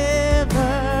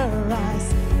deliver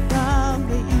us from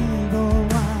the evil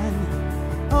one.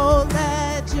 Oh,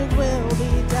 let your will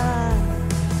be done.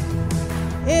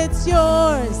 It's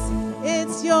yours,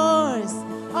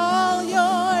 all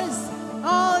yours,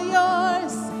 all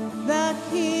yours. The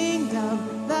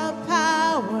kingdom, the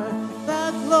power,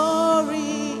 the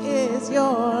glory is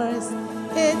yours.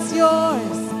 It's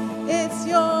yours,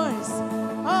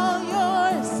 all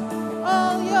yours,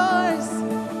 all yours,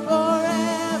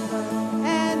 forever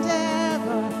and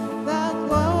ever. The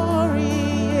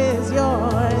glory is yours.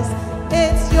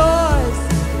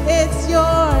 It's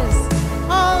yours,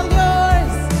 all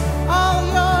yours, all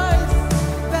yours.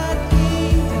 The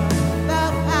kingdom,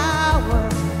 the power,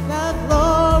 the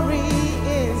glory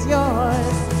is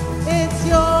yours.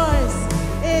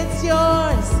 It's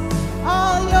yours,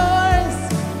 all yours,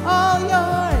 all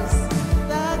yours.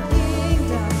 The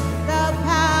kingdom, the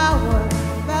power,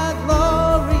 the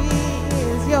glory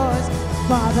is yours.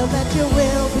 Father, let your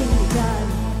will be done.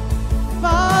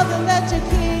 Father, let your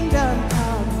kingdom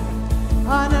come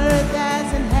on earth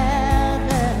as in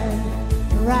heaven,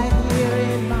 right here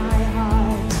in my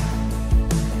heart.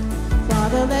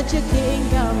 Father, let your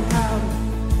kingdom come.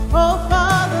 Oh,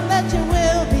 Father, let your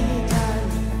will be done,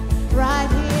 right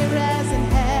here as in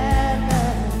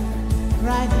heaven,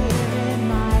 right here in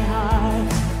my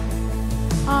heart.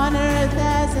 On earth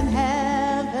as in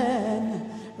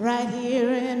heaven, right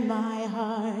here in my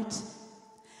heart.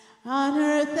 On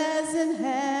earth as in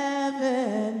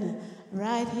heaven,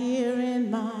 right here in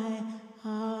my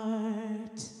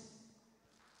heart.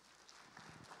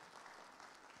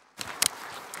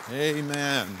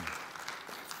 Amen.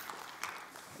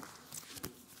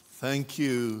 Thank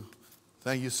you.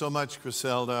 Thank you so much,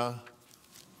 Griselda.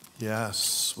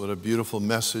 Yes, what a beautiful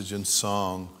message and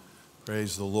song.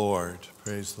 Praise the Lord.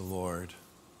 Praise the Lord.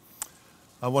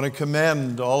 I want to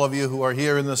commend all of you who are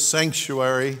here in the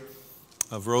sanctuary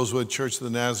of Rosewood Church of the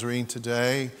Nazarene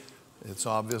today. It's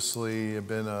obviously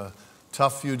been a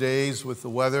tough few days with the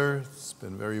weather. It's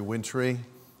been very wintry,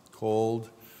 cold,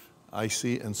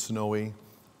 icy, and snowy.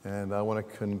 And I want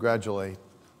to congratulate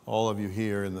all of you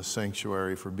here in the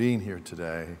sanctuary for being here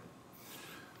today.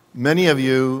 Many of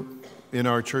you in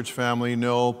our church family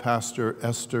know Pastor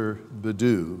Esther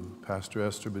Badu. Pastor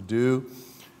Esther Badu.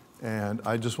 And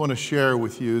I just want to share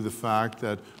with you the fact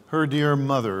that her dear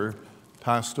mother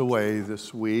passed away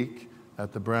this week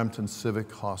at the Brampton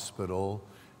Civic Hospital.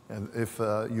 And if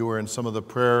you were in some of the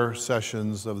prayer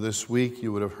sessions of this week,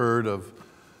 you would have heard of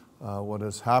what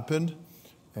has happened.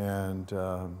 And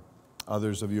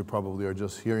others of you probably are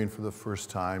just hearing for the first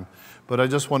time. But I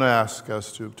just want to ask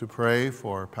us to pray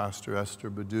for Pastor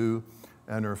Esther Badu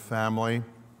and her family.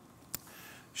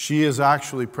 She is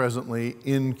actually presently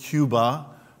in Cuba.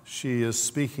 She is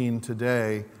speaking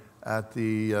today at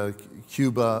the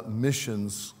Cuba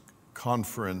Missions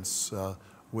Conference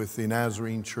with the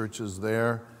Nazarene churches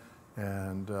there.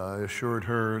 And I assured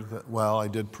her that, well, I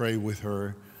did pray with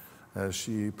her as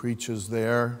she preaches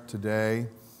there today.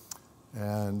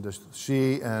 And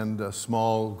she and a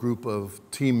small group of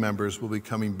team members will be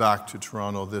coming back to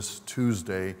Toronto this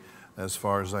Tuesday, as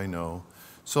far as I know.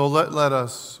 So let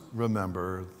us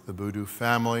remember the Badu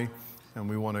family, and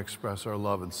we want to express our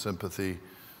love and sympathy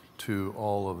to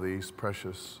all of these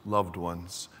precious loved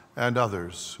ones and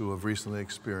others who have recently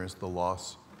experienced the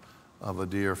loss of a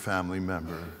dear family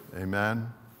member.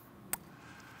 Amen.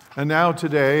 And now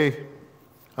today,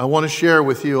 I want to share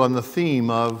with you on the theme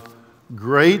of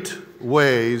great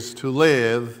ways to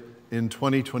live in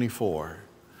 2024.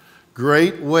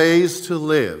 Great ways to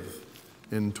live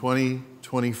in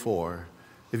 2024.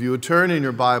 If you would turn in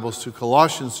your Bibles to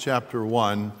Colossians chapter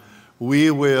 1,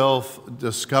 we will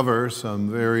discover some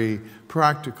very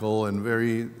practical and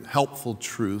very helpful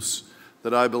truths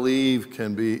that I believe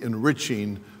can be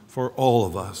enriching for all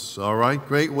of us. All right?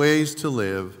 Great ways to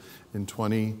live in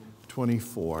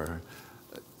 2024.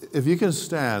 If you can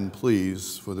stand,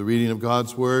 please, for the reading of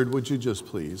God's Word, would you just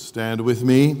please stand with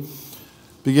me?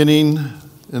 Beginning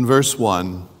in verse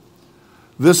 1.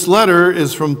 This letter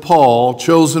is from Paul,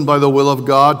 chosen by the will of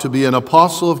God to be an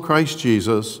apostle of Christ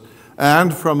Jesus,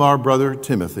 and from our brother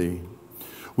Timothy.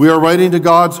 We are writing to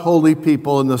God's holy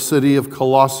people in the city of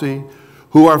Colossae,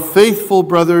 who are faithful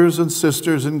brothers and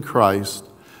sisters in Christ.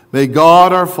 May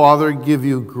God our Father give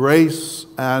you grace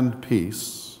and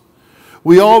peace.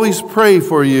 We always pray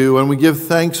for you, and we give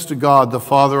thanks to God, the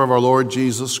Father of our Lord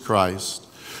Jesus Christ.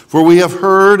 For we have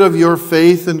heard of your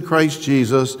faith in Christ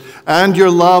Jesus and your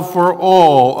love for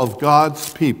all of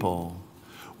God's people,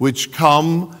 which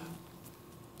come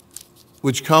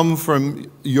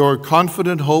from your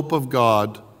confident hope of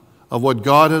God, of what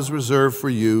God has reserved for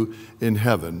you in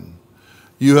heaven.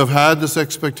 You have had this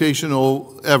expectation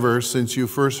ever since you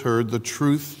first heard the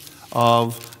truth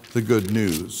of the good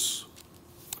news.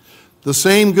 The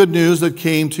same good news that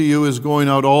came to you is going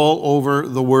out all over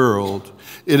the world.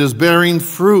 It is bearing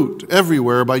fruit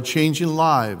everywhere by changing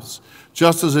lives,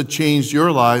 just as it changed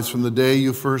your lives from the day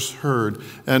you first heard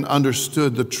and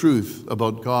understood the truth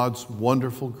about God's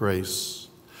wonderful grace.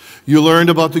 You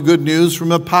learned about the good news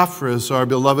from Epaphras, our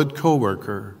beloved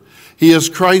co-worker. He is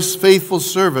Christ's faithful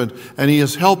servant, and he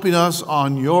is helping us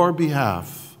on your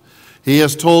behalf. He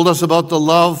has told us about the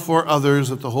love for others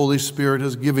that the Holy Spirit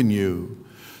has given you.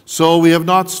 So we have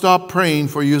not stopped praying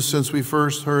for you since we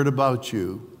first heard about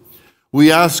you. We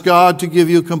ask God to give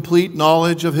you complete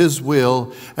knowledge of his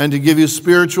will and to give you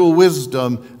spiritual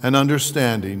wisdom and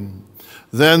understanding.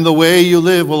 Then the way you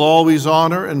live will always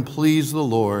honor and please the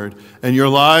Lord, and your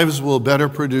lives will better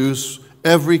produce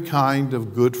every kind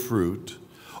of good fruit.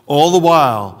 All the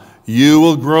while, you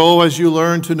will grow as you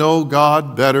learn to know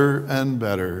God better and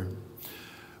better.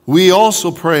 We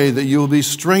also pray that you will be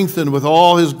strengthened with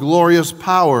all his glorious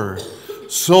power,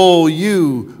 so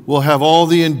you will have all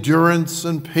the endurance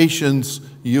and patience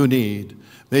you need.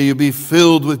 May you be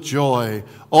filled with joy,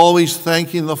 always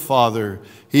thanking the Father.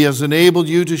 He has enabled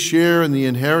you to share in the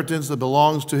inheritance that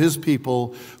belongs to his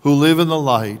people who live in the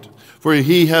light. For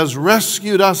he has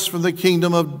rescued us from the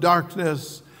kingdom of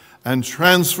darkness and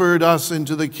transferred us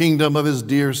into the kingdom of his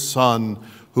dear Son,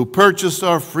 who purchased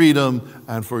our freedom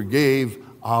and forgave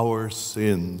our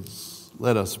sins.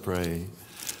 Let us pray.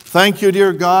 Thank you,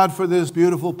 dear God, for this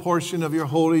beautiful portion of your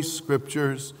Holy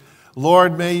Scriptures.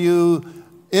 Lord, may you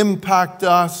impact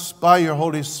us by your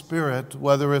Holy Spirit,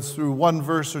 whether it's through one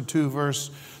verse or two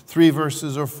verses, 3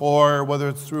 verses or 4, whether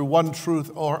it's through one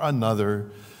truth or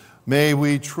another. May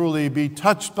we truly be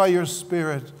touched by your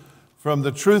Spirit from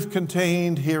the truth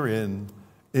contained herein.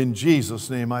 In Jesus'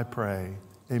 name I pray.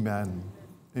 Amen.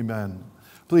 Amen.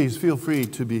 Please feel free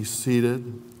to be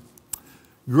seated.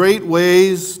 Great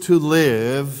ways to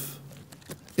live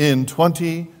in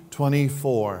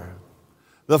 2024.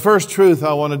 The first truth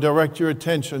I want to direct your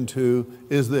attention to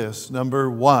is this. Number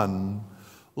 1,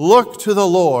 look to the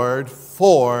Lord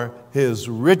for his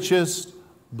richest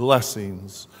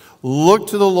blessings. Look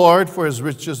to the Lord for his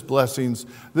richest blessings.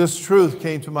 This truth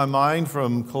came to my mind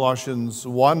from Colossians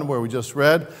 1, where we just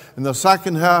read, in the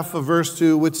second half of verse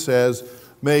 2, which says,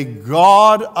 "May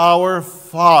God our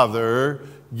Father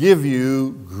give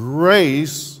you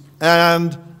grace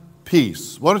and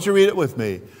peace." Why don't you read it with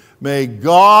me? May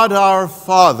God our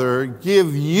Father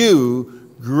give you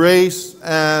grace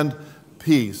and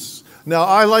peace. Now,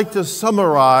 I like to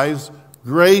summarize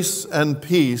grace and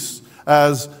peace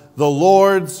as the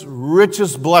Lord's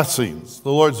richest blessings.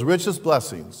 The Lord's richest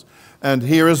blessings. And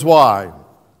here is why.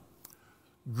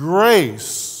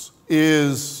 Grace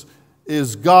is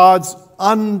God's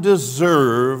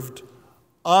undeserved,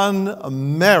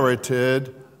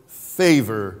 unmerited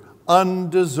favor,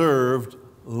 undeserved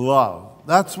love.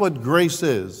 That's what grace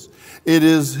is. It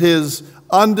is his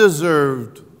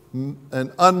undeserved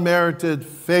and unmerited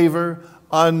favor,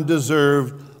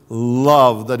 undeserved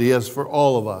love that he has for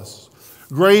all of us.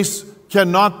 Grace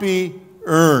cannot be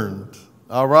earned,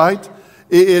 all right?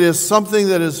 It is something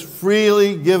that is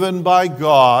freely given by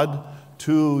God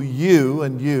to you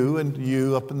and you and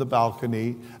you up in the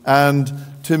balcony and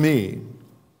to me.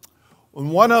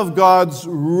 And one of God's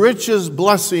richest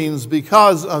blessings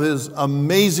because of his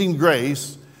amazing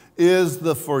grace is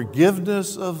the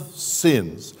forgiveness of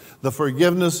sins, the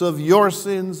forgiveness of your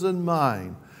sins and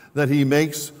mine that he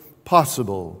makes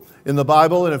possible. In the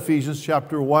Bible, in Ephesians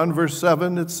chapter 1, verse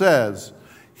 7, it says,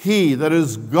 "He, that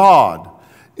is God,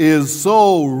 is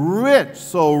so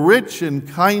rich in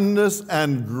kindness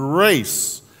and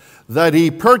grace, that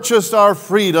he purchased our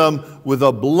freedom with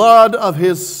the blood of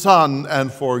his Son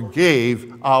and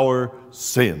forgave our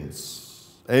sins."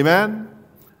 Amen?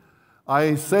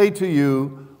 I say to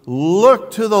you, look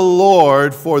to the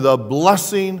Lord for the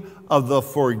blessing of the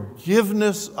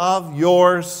forgiveness of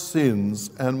your sins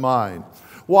and mine.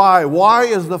 Why? Why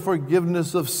is the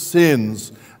forgiveness of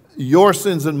sins, your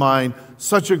sins and mine,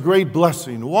 such a great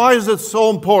blessing? Why is it so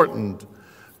important?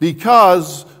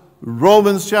 Because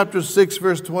Romans chapter 6,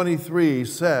 verse 23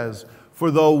 says,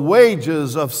 "For the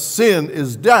wages of sin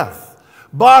is death,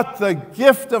 but the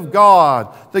gift of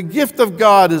God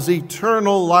is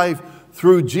eternal life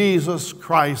through Jesus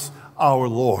Christ our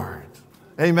Lord."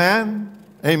 Amen?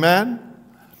 Amen?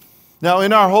 Now,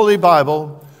 in our Holy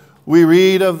Bible, we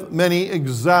read of many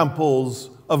examples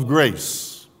of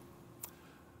grace.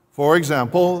 For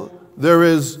example,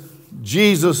 there's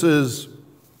Jesus's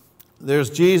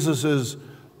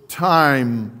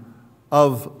time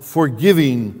of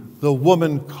forgiving the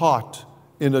woman caught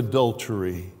in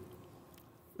adultery.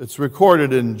 It's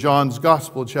recorded in John's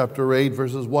Gospel, chapter 8,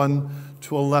 verses 1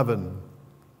 to 11.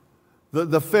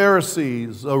 The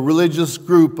Pharisees, a religious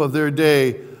group of their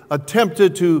day,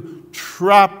 attempted to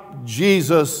trap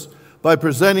Jesus by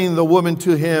presenting the woman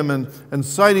to him and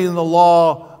citing the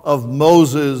law of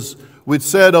Moses, which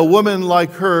said a woman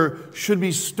like her should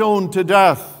be stoned to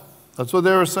death. That's what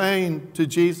they were saying to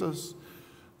Jesus.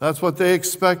 That's what they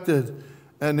expected.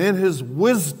 And in his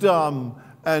wisdom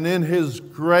and in his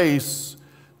grace,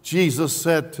 Jesus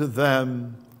said to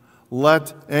them,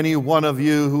 "Let any one of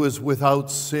you who is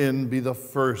without sin be the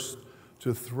first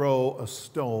to throw a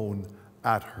stone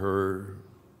at her."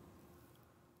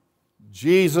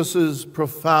 Jesus'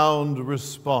 profound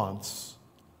response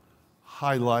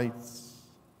highlights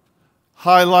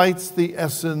the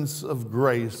essence of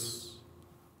grace,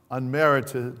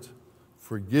 unmerited,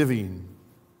 forgiving,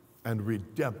 and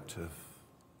redemptive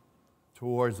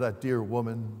towards that dear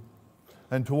woman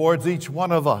and towards each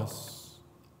one of us.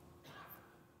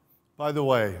 By the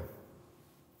way,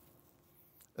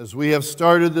 as we have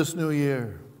started this new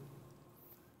year,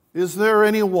 is there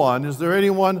anyone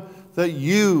that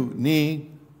you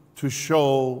need to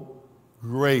show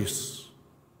grace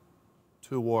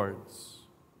towards?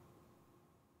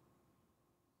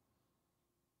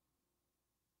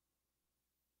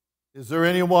 Is there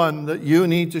anyone that you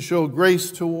need to show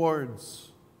grace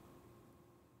towards?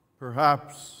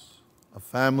 Perhaps a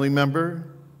family member,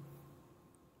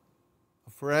 a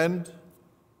friend,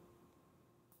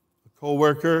 a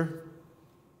coworker,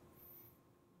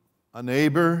 a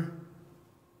neighbor,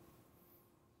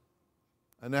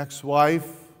 an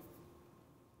ex-wife,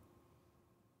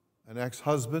 an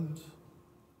ex-husband,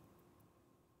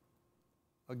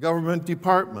 a government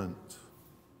department,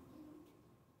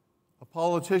 a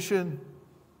politician,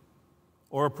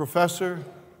 or a professor,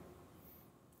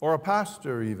 or a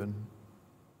pastor even.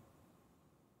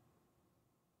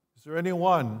 Is there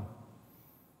anyone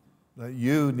that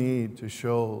you need to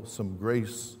show some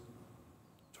grace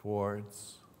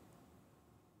towards?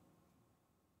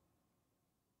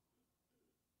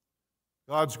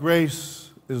 God's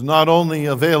grace is not only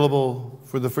available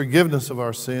for the forgiveness of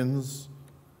our sins,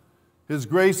 His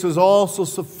grace is also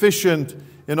sufficient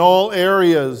in all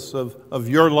areas of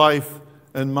your life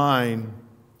and mine.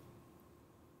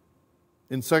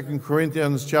 In 2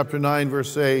 Corinthians chapter 9,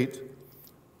 verse 8,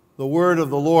 the word of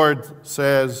the Lord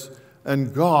says,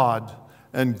 And God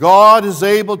is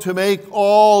able to make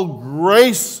all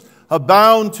grace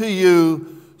abound to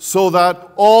you, so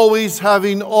that always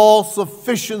having all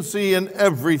sufficiency in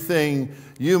everything,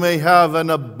 you may have an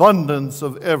abundance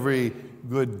of every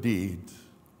good deed.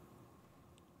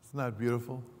 Isn't that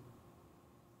beautiful?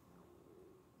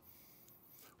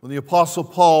 When the Apostle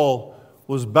Paul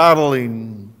was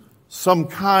battling some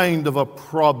kind of a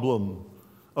problem,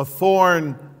 a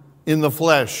thorn in the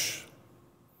flesh,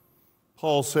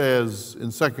 Paul says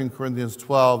in 2 Corinthians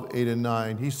 12, 8 and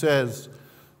 9, he says,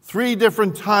 3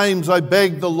 different times I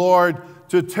begged the Lord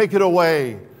to take it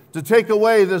away, to take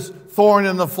away this thorn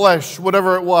in the flesh,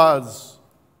 whatever it was.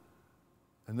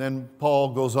 And then Paul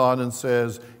goes on and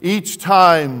says, each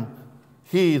time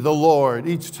he, the Lord,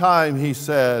 each time he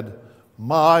said,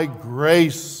 my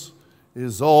grace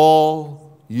is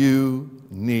all you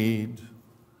need.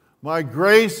 My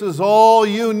grace is all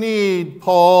you need,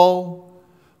 Paul.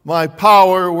 My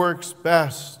power works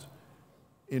best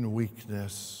in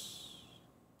weakness.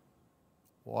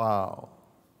 Wow,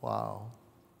 wow.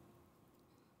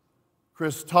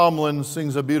 Chris Tomlin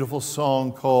sings a beautiful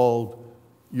song called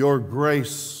Your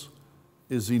Grace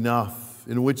is Enough,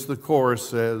 in which the chorus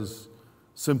says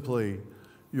simply,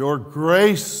 Your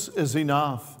grace is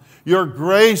enough. Your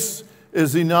grace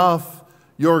is enough.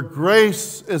 Your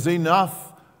grace is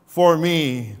enough for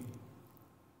me.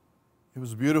 It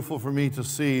was beautiful for me to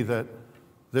see that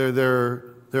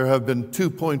there have been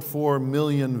 2.4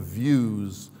 million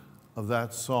views of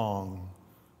that song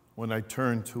when I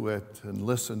turned to it and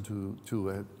listened to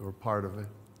it, or part of it.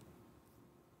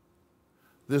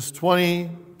 This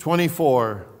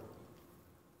 2024,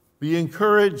 be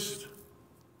encouraged.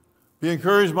 Be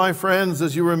encouraged, my friends,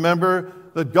 as you remember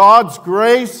that God's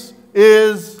grace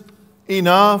is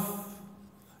enough.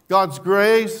 God's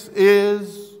grace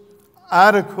is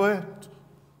adequate,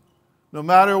 no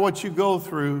matter what you go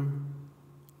through.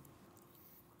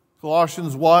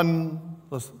 Colossians 1,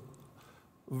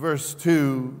 verse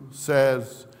 2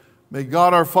 says, May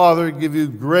God our Father give you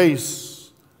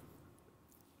grace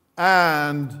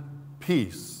and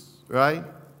peace, right?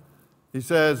 He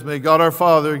says, May God our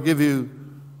Father give you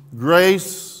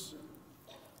grace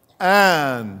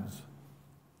and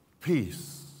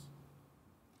peace.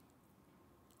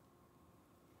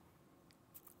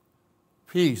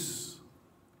 Peace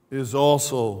is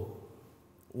also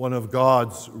one of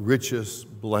God's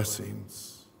richest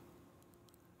blessings.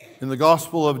 In the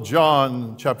Gospel of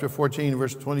John, chapter 14,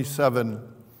 verse 27,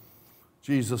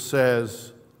 Jesus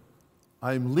says,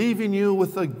 I'm leaving you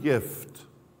with a gift,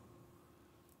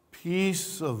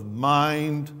 peace of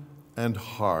mind and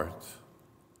heart.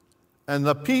 And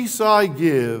the peace I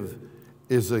give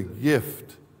is a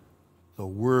gift the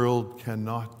world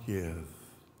cannot give.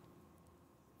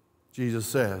 Jesus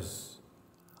says,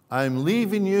 I'm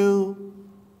leaving you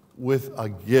with a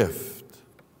gift,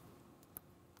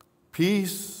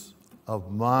 peace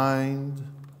of mind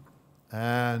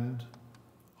and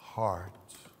heart.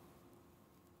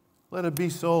 Let it be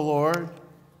so, Lord.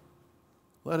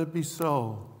 Let it be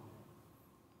so.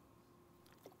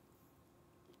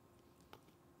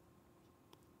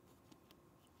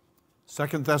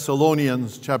 Second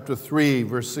Thessalonians chapter 3,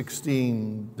 verse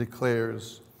 16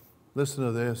 declares, listen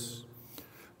to this.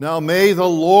 Now may the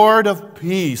Lord of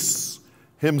peace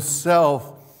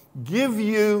himself give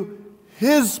you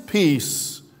his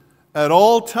peace at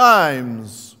all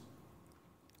times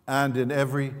and in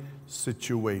every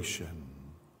situation.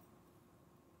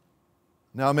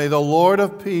 Now may the Lord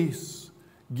of peace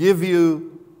give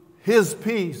you his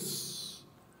peace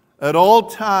at all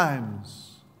times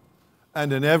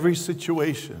and in every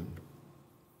situation.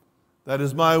 That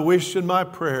is my wish and my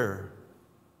prayer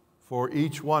for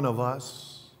each one of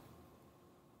us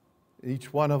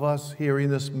hearing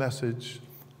this message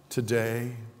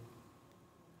today.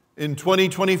 In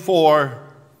 2024,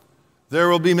 there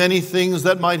will be many things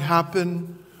that might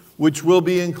happen which will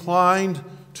be inclined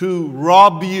to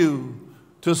rob you,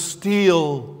 to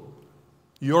steal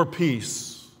your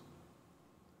peace.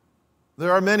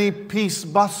 There are many peace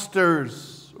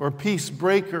busters or peace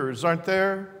breakers, aren't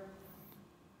there?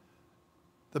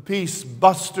 The peace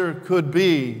buster could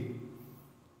be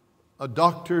a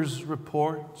doctor's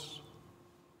report,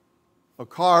 a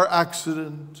car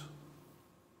accident,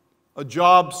 a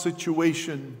job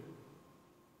situation,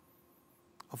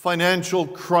 a financial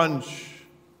crunch,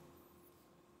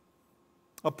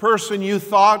 a person you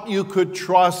thought you could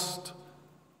trust,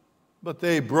 but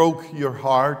they broke your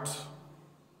heart,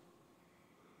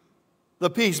 The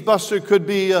peace buster could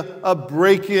be a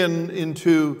break-in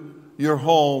into your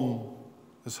home,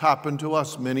 as happened to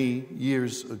us many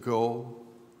years ago.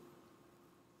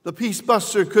 The peace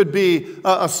buster could be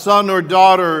a son or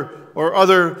daughter or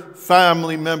other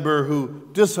family member who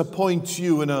disappoints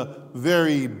you in a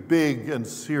very big and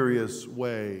serious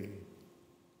way.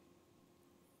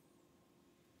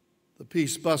 The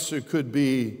peace buster could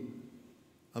be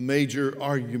a major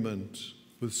argument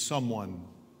with someone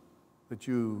that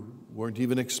you weren't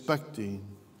even expecting.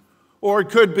 Or it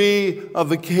could be a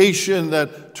vacation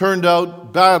that turned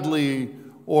out badly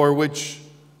or which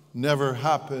never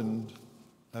happened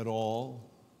at all.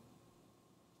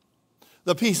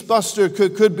 The peace buster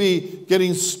could be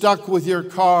getting stuck with your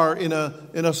car in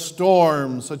a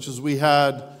storm such as we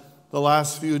had the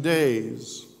last few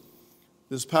days.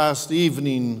 This past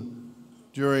evening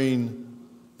during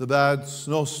the bad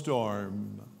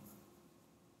snowstorm,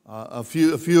 a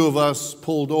few of us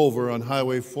pulled over on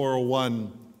Highway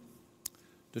 401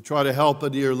 to try to help a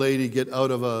dear lady get out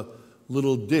of a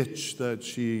little ditch that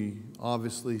she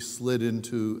obviously slid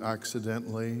into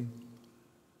accidentally.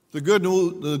 The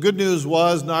good news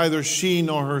was neither she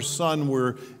nor her son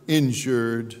were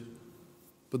injured,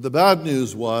 but the bad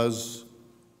news was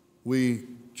we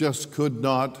could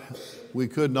not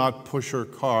push her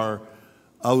car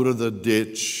out of the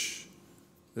ditch.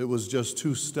 It was just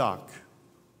too stuck.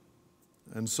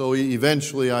 And so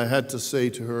eventually I had to say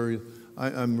to her,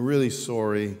 I'm really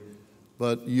sorry,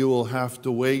 but you will have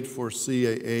to wait for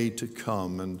CAA to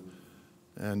come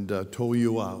and tow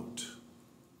you out.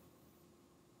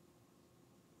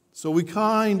 So we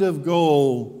kind of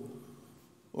go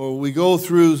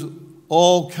through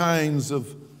all kinds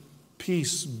of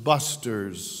peace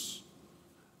busters.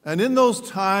 And in those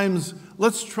times,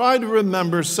 let's try to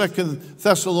remember 2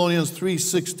 Thessalonians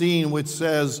 3:16, which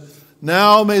says,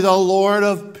 "Now may the Lord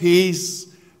of peace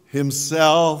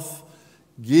himself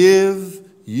give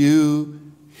you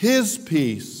his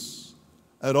peace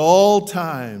at all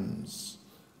times."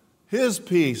 His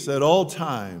peace at all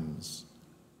times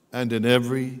and in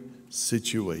every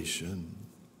situation.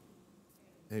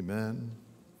 Amen.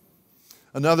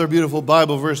 Another beautiful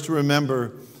Bible verse to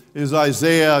remember is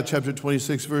Isaiah chapter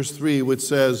 26, verse 3, which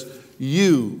says,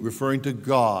 "You," referring to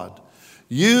God,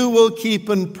 "you will keep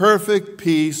in perfect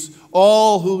peace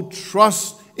all who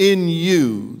trust in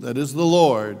you," that is the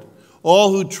Lord,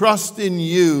 "all who trust in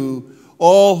you,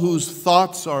 all whose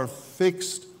thoughts are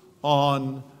fixed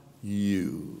on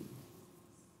you."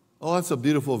 Oh, that's a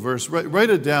beautiful verse. Write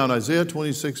it down, Isaiah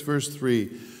 26, verse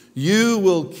 3. "You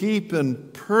will keep in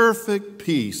perfect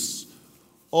peace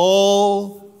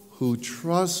all who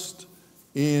trust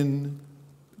in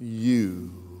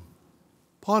you."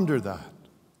 Ponder that.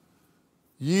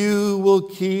 You will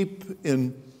keep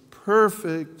in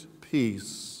perfect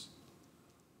peace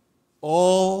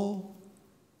all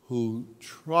who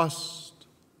trust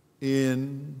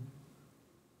in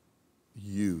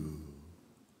you.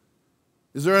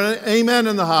 Is there an amen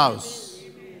in the house?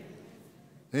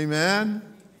 Amen.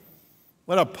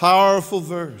 What a powerful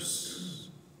verse.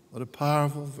 What a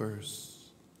powerful verse.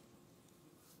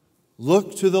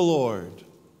 Look to the Lord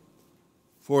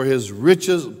for his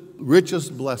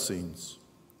richest blessings,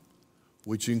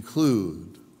 which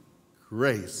include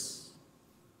grace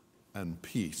and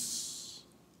peace.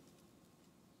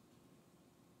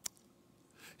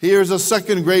 Here's a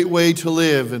second great way to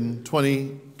live in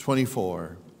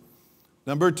 2024.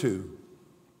 Number 2,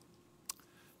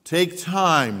 take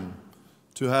time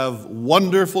to have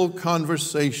wonderful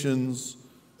conversations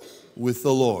with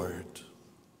the Lord.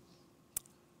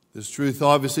 This truth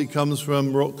obviously comes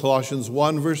from Colossians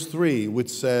 1, verse 3, which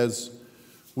says,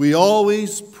 "We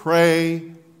always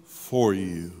pray for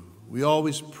you." We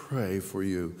always pray for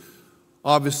you.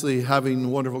 Obviously, having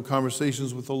wonderful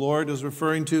conversations with the Lord is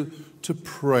referring to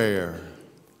prayer.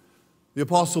 The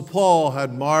Apostle Paul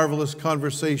had marvelous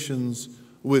conversations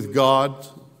with God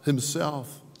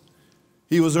himself.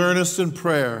 He was earnest in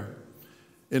prayer.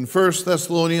 In 1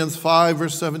 Thessalonians 5,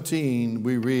 verse 17,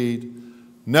 we read,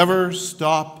 "Never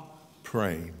stop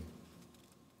praying."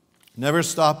 Never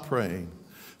stop praying.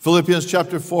 Philippians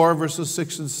chapter 4, verses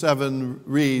 6 and 7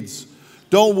 reads,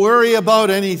 "Don't worry about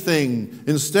anything.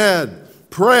 Instead,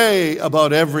 pray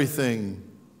about everything.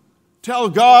 Tell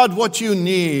God what you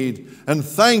need and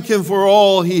thank him for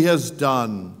all he has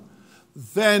done.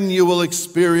 Then you will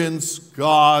experience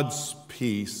God's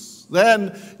peace."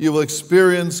 Then you will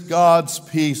experience God's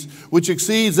peace, which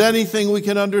exceeds anything we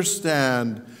can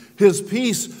understand. His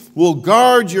peace will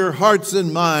guard your hearts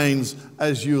and minds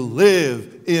as you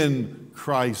live in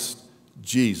Christ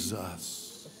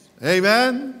Jesus.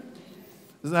 Amen?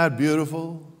 Isn't that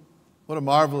beautiful? What a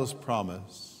marvelous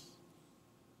promise.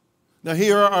 Now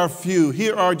here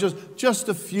are just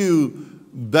a few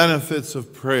benefits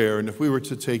of prayer. And if we were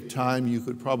to take time, you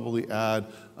could probably add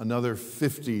another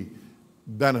 50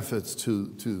 benefits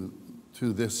to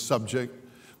this subject.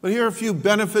 But here are a few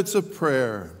benefits of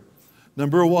prayer.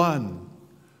 Number one,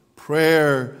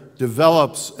 prayer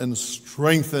develops and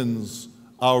strengthens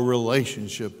our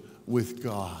relationship with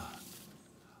God.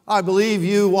 I believe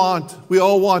we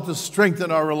all want to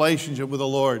strengthen our relationship with the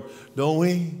Lord, don't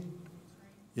we?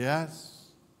 Yes.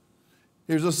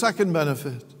 Here's a second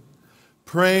benefit.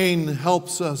 Praying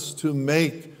helps us to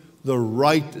make the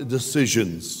right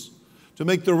decisions, to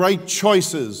make the right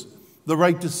choices, the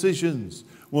right decisions.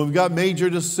 When we've got major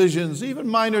decisions, even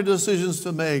minor decisions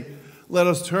to make, let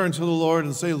us turn to the Lord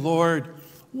and say, Lord,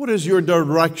 what is your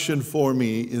direction for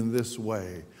me in this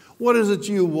way? What is it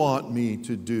you want me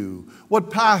to do? What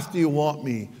path do you want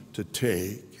me to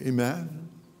take? Amen.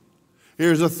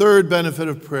 Here's a third benefit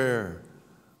of prayer.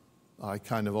 I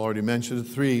kind of already mentioned it.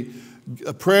 3,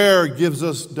 prayer gives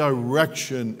us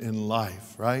direction in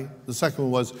life, right? The second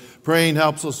one was praying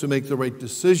helps us to make the right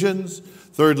decisions.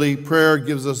 Thirdly, prayer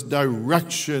gives us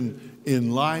direction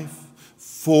in life.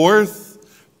 Fourth,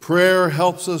 prayer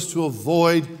helps us to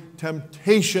avoid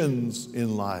temptations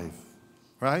in life,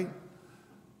 right?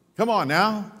 Come on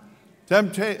now.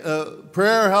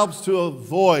 Prayer helps us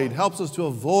to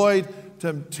avoid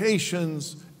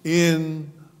temptations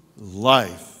in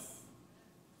life.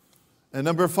 And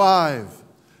number 5,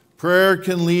 prayer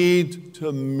can lead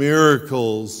to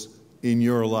miracles in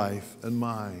your life and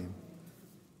mine.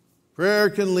 Prayer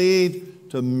can lead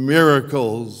to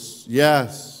miracles,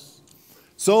 yes.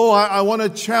 So I want to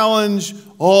challenge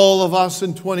all of us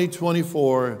in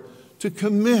 2024 to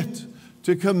commit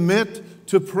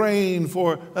to praying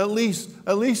for at least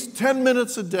 10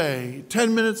 minutes a day,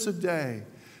 10 minutes a day.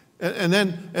 And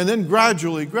then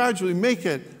gradually make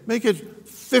it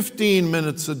 15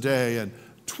 minutes a day and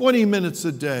 20 minutes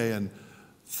a day and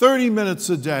 30 minutes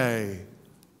a day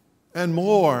and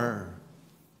more.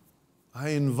 I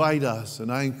invite us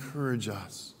and I encourage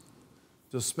us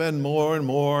to spend more and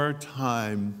more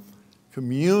time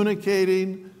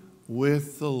communicating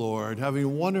with the Lord,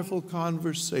 having wonderful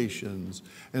conversations.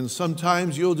 And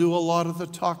sometimes you'll do a lot of the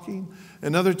talking,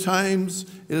 and other times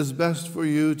it is best for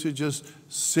you to just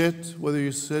sit, whether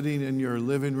you're sitting in your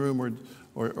living room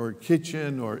or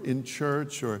kitchen or in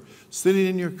church or sitting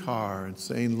in your car and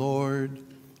saying, Lord,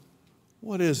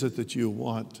 what is it that you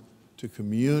want to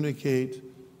communicate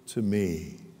to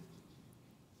me?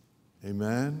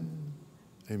 Amen.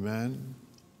 Amen.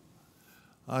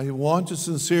 I want to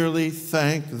sincerely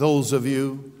thank those of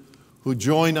you who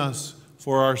join us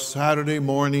for our Saturday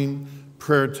morning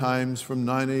prayer times from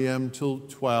 9 a.m. till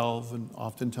 12, and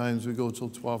oftentimes we go till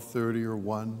 12:30 or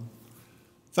 1.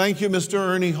 Thank you, Mr.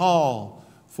 Ernie Hall,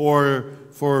 for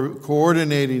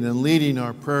coordinating and leading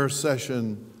our prayer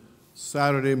session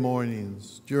Saturday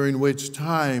mornings, during which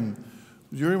time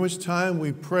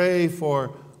we pray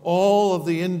for all of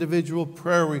the individual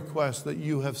prayer requests that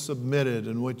you have submitted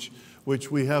and which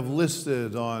we have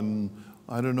listed on,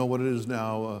 I don't know what it is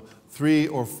now, 3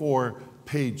 or 4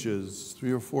 pages.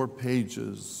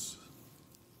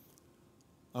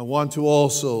 I want to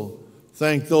also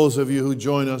thank those of you who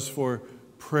join us for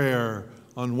prayer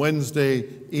on Wednesday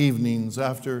evenings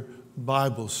after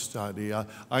Bible study.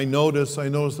 I notice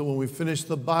that when we finish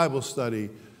the Bible study,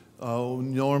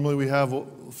 normally we have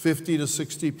 50 to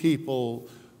 60 people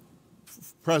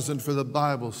present for the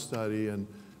Bible study,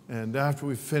 and after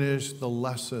we finish the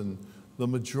lesson, the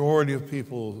majority of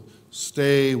people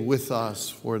stay with us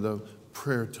for the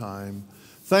prayer time.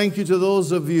 Thank you to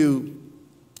those of you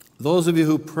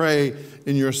who pray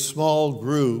in your small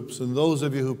groups, and those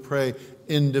of you who pray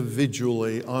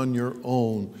individually on your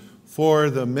own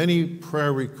for the many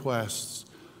prayer requests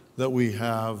that we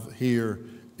have here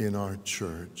in our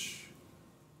church.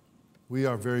 We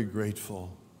are very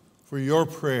grateful for your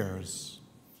prayers.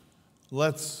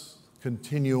 Let's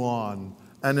continue on,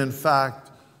 and in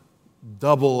fact,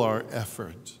 double our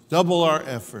effort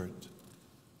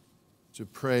to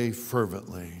pray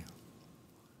fervently.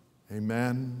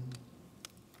 Amen.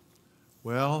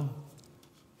 Well,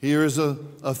 here's a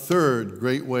third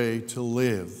great way to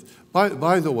live.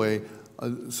 By the way,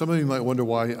 some of you might wonder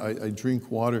why I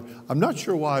drink water. I'm not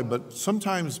sure why, but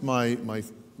sometimes my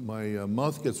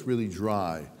mouth gets really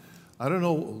dry. I don't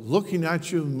know, looking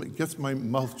at you gets my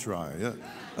mouth dry.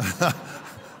 Yeah.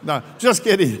 No, just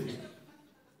kidding.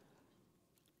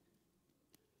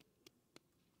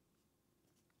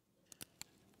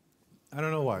 I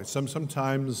don't know why.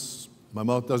 Sometimes my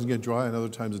mouth doesn't get dry and other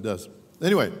times it does.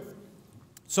 Anyway,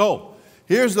 so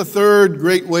here's the third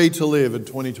great way to live in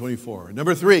 2024.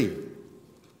 Number 3,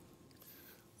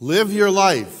 Live your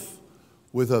life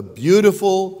with a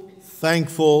beautiful,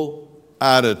 thankful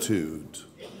attitude.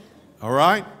 All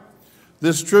right?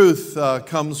 This truth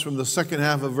comes from the second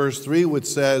half of verse 3, which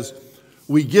says,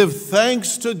 "We give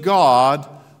thanks to God,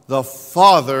 the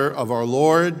Father of our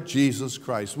Lord Jesus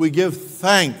Christ." We give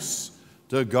thanks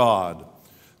to God.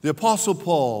 The Apostle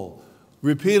Paul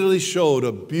repeatedly showed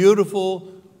a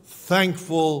beautiful,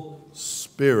 thankful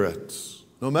spirit.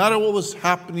 No matter what was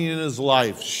happening in his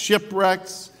life,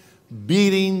 shipwrecks,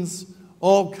 beatings,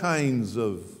 all kinds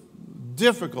of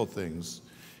difficult things,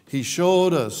 he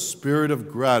showed a spirit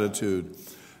of gratitude.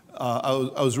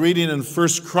 I was reading in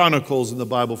 1 Chronicles in the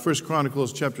Bible. 1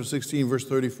 Chronicles chapter 16, verse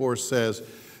 34 says,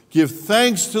 "Give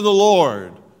thanks to the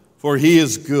Lord, for he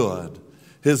is good.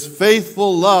 His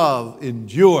faithful love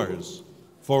endures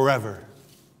forever."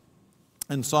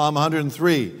 And Psalm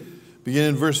 103, beginning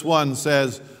in verse 1,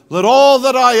 says, "Let all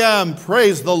that I am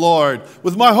praise the Lord.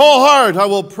 With my whole heart I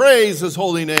will praise his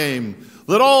holy name.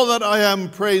 Let all that I am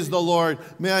praise the Lord.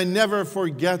 May I never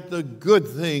forget the good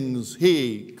things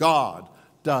he, God,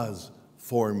 does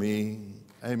for me."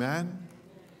 Amen?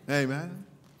 Amen.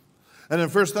 And in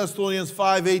 1 Thessalonians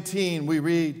 5:18 we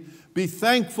read, "Be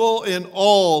thankful in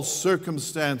all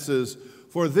circumstances,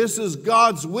 for this is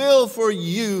God's will for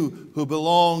you who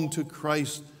belong to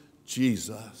Christ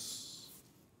Jesus."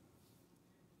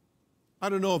 I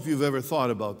don't know if you've ever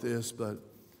thought about this, but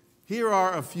here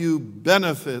are a few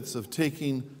benefits of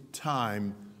taking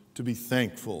time to be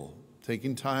thankful.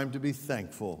 Taking time to be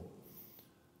thankful.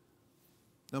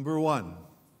 Number one,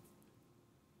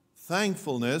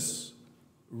 thankfulness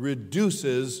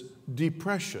reduces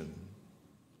depression.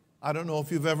 I don't know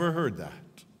if you've ever heard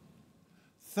that.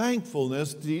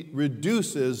 Thankfulness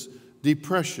reduces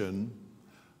depression.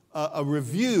 A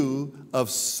review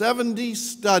of 70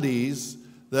 studies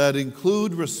that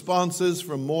include responses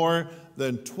from more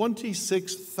than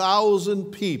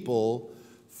 26,000 people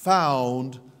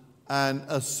found an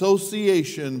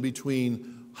association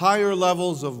between higher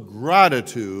levels of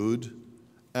gratitude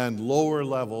and lower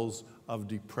levels of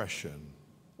depression.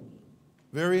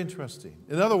 Very interesting.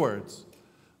 In other words,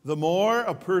 the more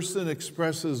a person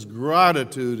expresses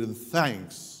gratitude and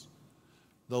thanks,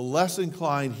 the less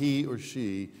inclined he or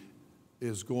she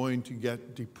is going to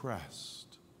get depressed.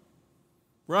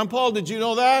 Ron Paul, did you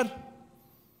know that?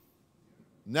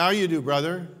 Now you do,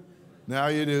 brother. Now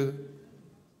you do.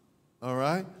 All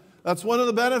right? That's one of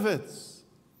the benefits.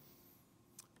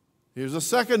 Here's a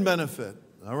second benefit.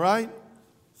 All right?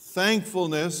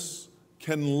 Thankfulness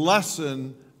can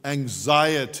lessen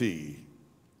anxiety.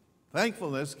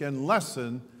 Thankfulness can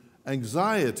lessen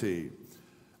anxiety.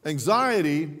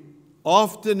 Anxiety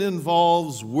often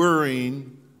involves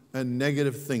worrying and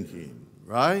negative thinking,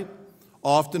 right?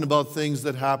 Often about things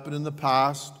that happened in the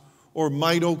past or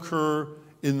might occur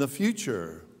in the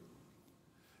future.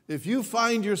 If you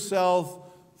find yourself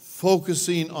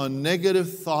focusing on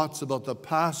negative thoughts about the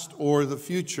past or the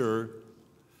future,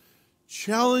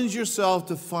 challenge yourself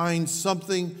to find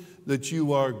something that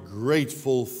you are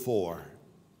grateful for.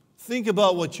 Think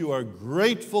about what you are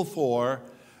grateful for,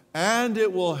 and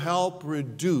it will help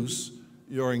reduce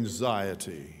your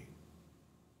anxiety.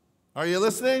 Are you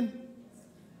listening?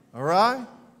 All right?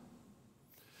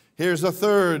 Here's a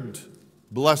third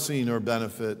blessing or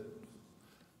benefit.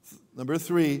 Number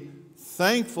 3,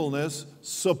 thankfulness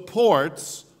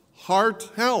supports heart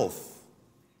health.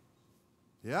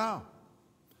 Yeah.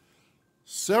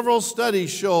 Several studies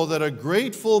show that a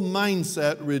grateful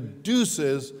mindset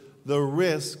reduces the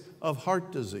risk of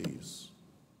heart disease.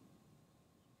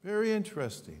 Very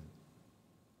interesting.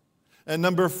 And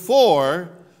number 4,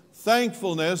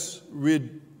 thankfulness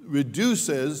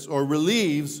reduces or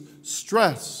relieves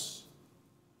stress.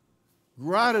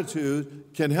 Gratitude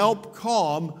can help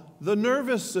calm the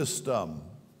nervous system.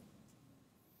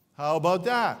 How about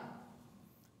that?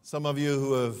 Some of you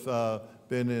who have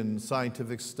been in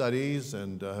scientific studies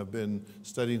and have been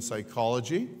studying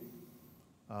psychology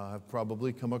have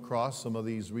probably come across some of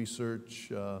these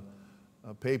research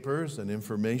papers and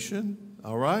information,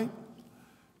 all right?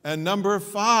 And number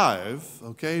 5,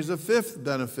 okay, is a fifth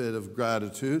benefit of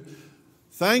gratitude.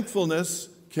 Thankfulness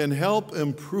can help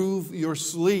improve your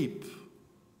sleep.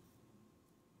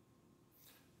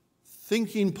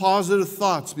 Thinking positive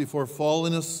thoughts before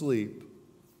falling asleep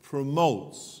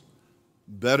promotes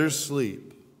better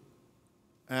sleep.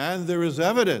 And there is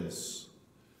evidence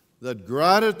that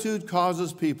gratitude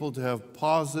causes people to have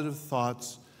positive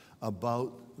thoughts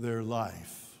about their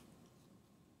life.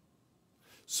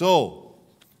 So,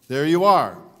 there you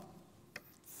are.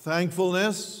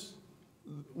 Thankfulness.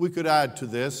 We could add to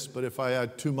this, but if I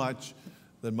add too much,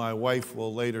 then my wife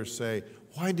will later say,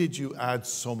 why did you add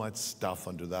so much stuff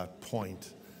under that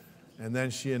point? And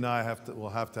then she and I will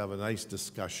have to have a nice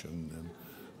discussion.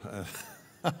 And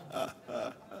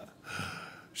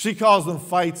she calls them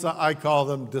fights, I call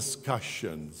them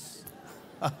discussions.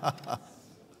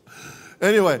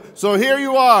 Anyway, so here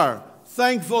you are.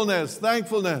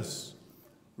 Thankfulness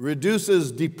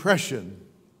reduces depression,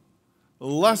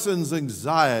 lessens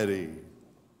anxiety.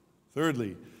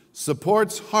 Thirdly,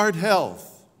 supports heart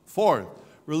health. Fourth,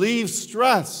 relieves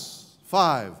stress.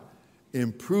 5,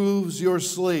 improves your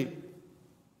sleep.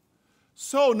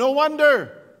 So no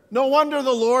wonder the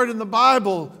Lord in the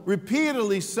Bible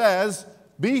repeatedly says,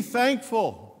 be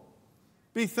thankful.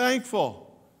 Be thankful.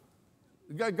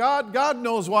 God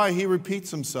knows why he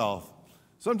repeats himself.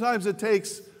 Sometimes it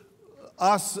takes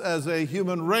us as a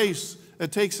human race,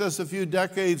 it takes us a few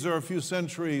decades or a few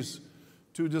centuries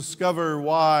to discover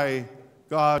why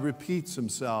God repeats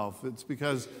himself. It's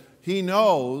because he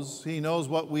knows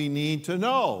what we need to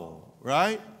know,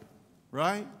 right?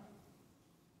 Right?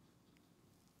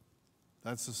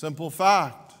 That's a simple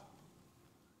fact.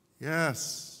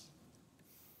 Yes.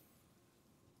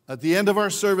 At the end of our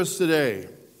service today,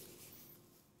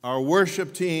 our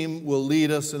worship team will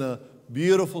lead us in a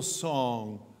beautiful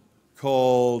song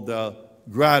called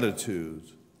Gratitude.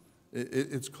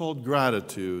 It's called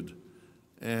Gratitude.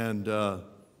 And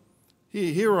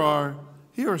here are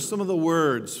some of the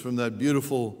words from that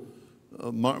beautiful,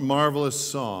 marvelous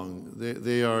song.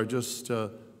 They are just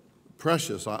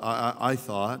precious, I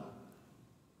thought.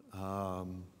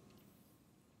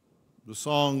 The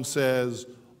song says,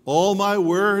 all my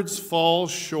words fall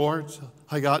short.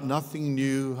 I got nothing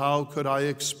new. How could I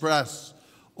express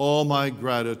all my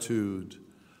gratitude?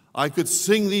 I could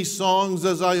sing these songs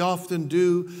as I often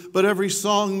do, but every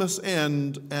song must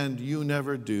end, and you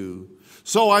never do.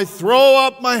 So I throw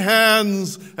up my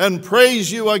hands and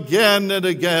praise you again and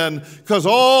again, because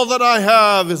all that I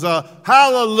have is a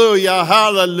hallelujah,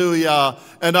 hallelujah.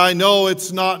 And I know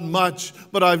it's not much,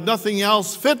 but I've nothing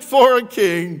else fit for a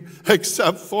king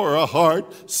except for a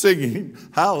heart singing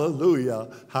hallelujah,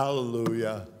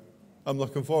 hallelujah. I'm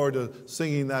looking forward to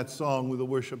singing that song with the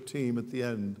worship team at the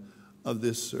end of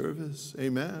this service.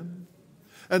 Amen.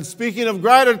 And speaking of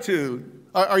gratitude,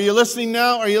 are you listening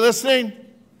now? Are you listening?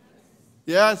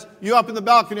 Yes? You up in the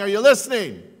balcony, are you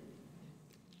listening?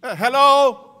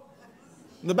 Hello?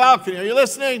 In the balcony, are you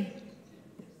listening?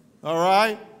 All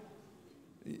right.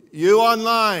 You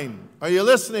online, are you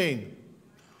listening?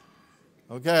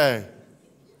 Okay.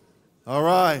 All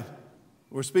right.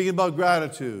 We're speaking about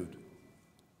gratitude.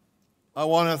 I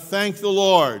want to thank the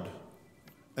Lord,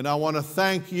 and I want to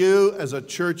thank you as a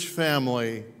church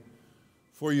family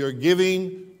for your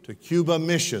giving to Cuba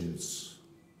missions.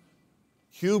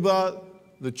 Cuba,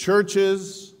 the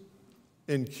churches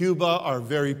in Cuba are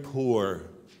very poor.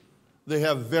 They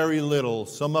have very little.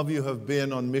 Some of you have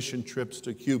been on mission trips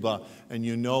to Cuba, and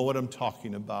you know what I'm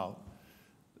talking about.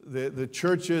 The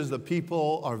churches, the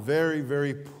people are very,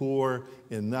 very poor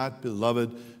in that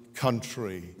beloved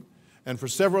country. And for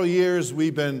several years,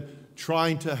 we've been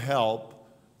trying to help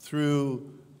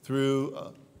through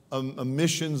a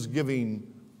missions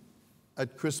giving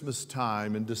at Christmas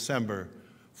time in December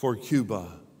for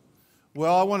Cuba.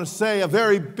 Well, I want to say a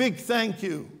very big thank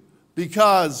you,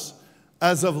 because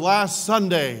as of last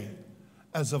Sunday,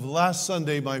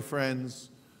 my friends,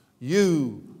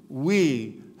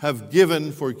 we have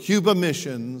given for Cuba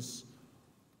missions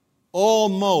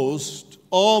almost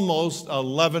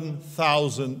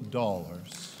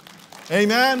 $11,000.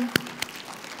 Amen?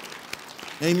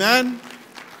 Amen?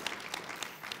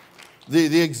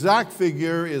 The exact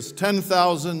figure is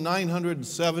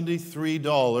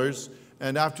 $10,973,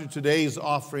 and after today's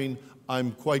offering,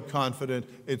 I'm quite confident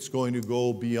it's going to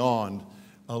go beyond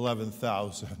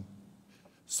 11,000.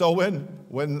 So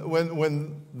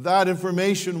when that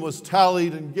information was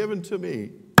tallied and given to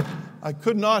me, I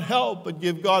could not help but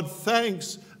give God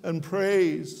thanks and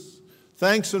praise.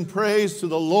 Thanks and praise to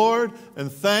the Lord,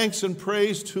 and thanks and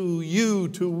praise to you,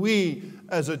 to we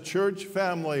as a church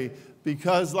family,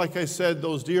 because like I said,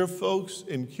 those dear folks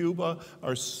in Cuba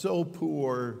are so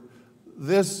poor.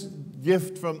 This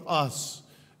gift from us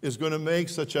is going to make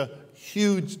such a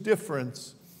huge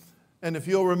difference. And if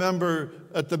you'll remember,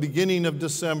 at the beginning of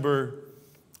December,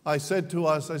 I said,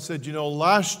 you know,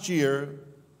 last year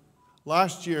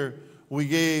we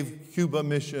gave Cuba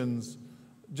missions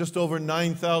just over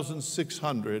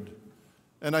 9,600.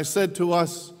 And I said to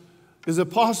us, is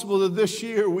it possible that this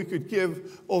year we could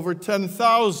give over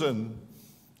 10,000?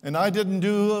 And I didn't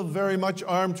do very much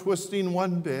arm twisting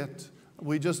one bit.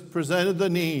 We just presented the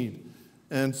need.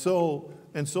 And so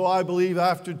I believe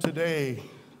after today,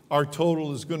 our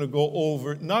total is going to go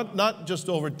over, not just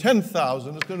over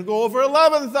 10,000, it's going to go over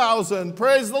 11,000.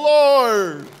 Praise the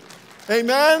Lord.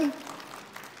 Amen?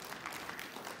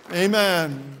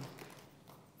 Amen.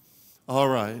 All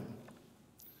right.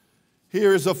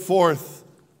 Here's a fourth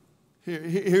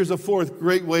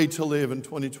great way to live in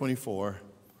 2024.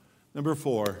 Number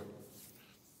 4,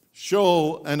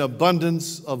 show an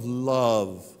abundance of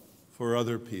love for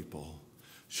other people.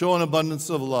 Show an abundance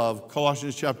of love.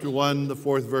 Colossians chapter 1, the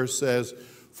 4th verse says,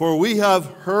 "For we have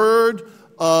heard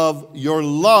of your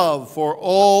love for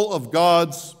all of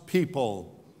God's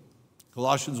people."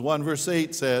 Colossians 1 verse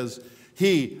 8 says,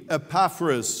 "He,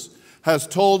 Epaphras, has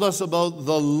told us about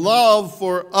the love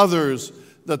for others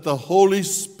that the Holy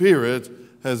Spirit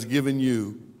has given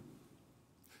you."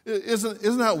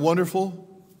 Isn't that wonderful?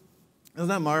 Isn't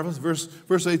that marvelous?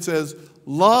 Verse 8 says,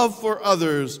 "Love for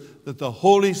others that the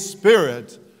Holy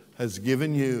Spirit has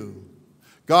given you."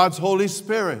 God's Holy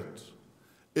Spirit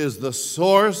is the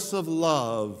source of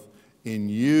love in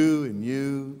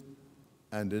you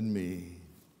and in me.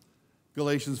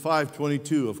 Galatians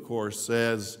 5:22, of course,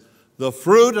 says, "The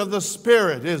fruit of the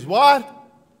Spirit is" what?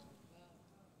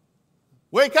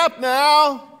 Wake up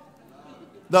now.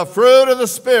 The fruit of the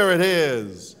Spirit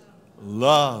is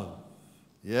love.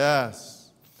 Yes.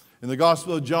 In the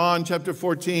Gospel of John, chapter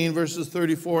 14, verses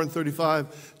 34 and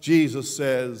 35, Jesus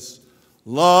says,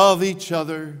 "Love each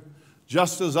other,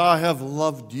 just as I have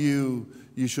loved you.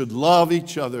 You should love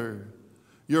each other.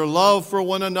 Your love for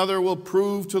one another will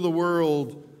prove to the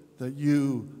world that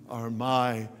you are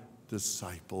my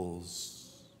disciples."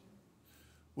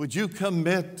 Would you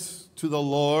commit to the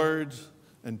Lord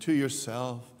and to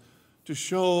yourself to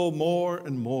show more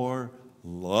and more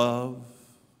love?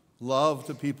 Love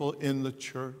to people in the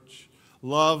church.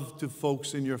 Love to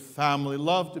folks in your family.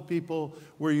 Love to people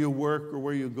where you work or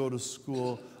where you go to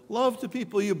school. Love to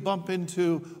people you bump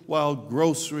into while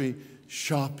grocery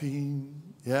shopping.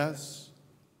 Yes?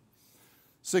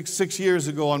 Six years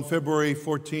ago on February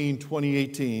 14,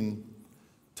 2018,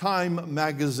 Time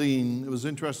magazine, it was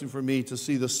interesting for me to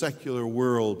see the secular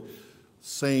world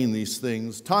saying these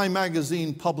things. Time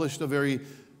magazine published a very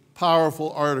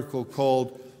powerful article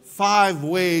called Five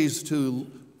Ways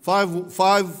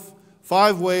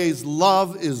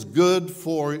Love is Good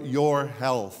for Your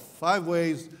Health. 5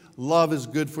 ways love is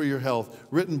good for your health,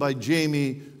 written by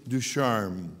Jamie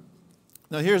Ducharme.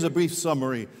 Now here's a brief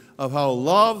summary of how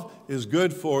love is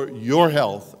good for your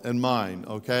health and mine,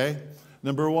 okay?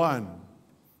 Number one,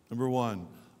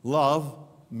 love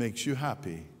makes you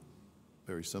happy.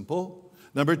 Very simple.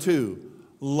 Number 2,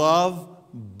 love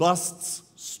busts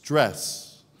stress.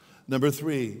 Number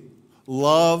 3,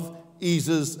 love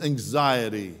eases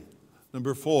anxiety.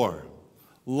 Number 4,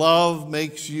 love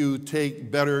makes you take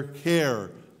better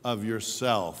care of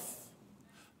yourself.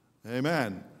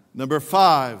 Amen. Number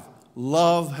 5,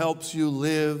 love helps you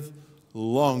live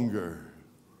longer.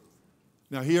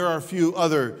 Now, here are a few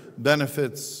other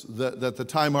benefits that the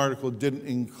Time article didn't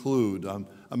include.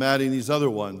 I'm adding these other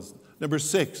ones. Number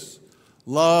 6,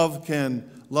 love can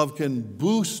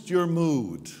boost your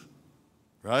mood.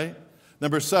 Right?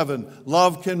 Number 7,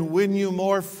 love can win you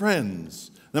more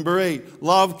friends. Number 8,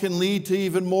 love can lead to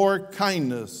even more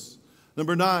kindness.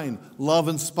 Number 9, love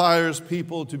inspires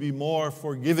people to be more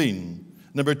forgiving.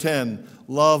 Number 10,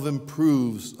 love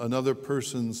improves another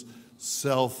person's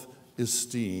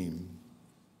self-esteem.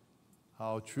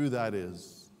 How true that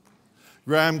is.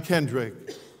 Graham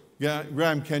Kendrick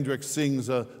sings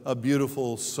a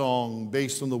beautiful song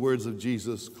based on the words of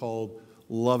Jesus called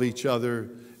 "Love Each Other,"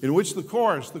 in which the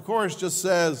chorus just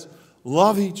says,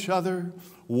 "Love each other,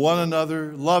 one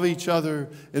another, love each other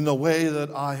in the way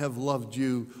that I have loved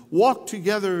you. Walk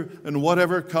together and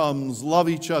whatever comes, love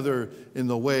each other in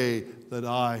the way that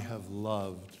I have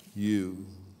loved you."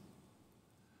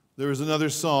 There is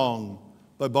another song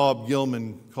by Bob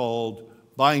Gilman called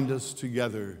 "Bind Us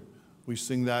Together." We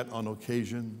sing that on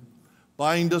occasion.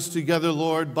 Bind us together,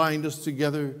 Lord, bind us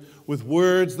together with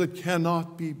words that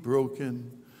cannot be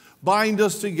broken. Bind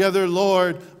us together,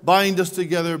 Lord, bind us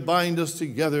together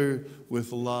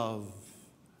with love.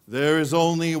 There is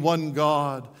only one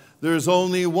God, there is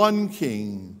only one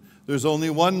King, there's only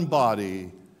one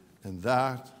body, and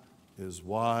that is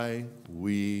why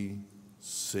we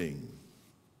sing.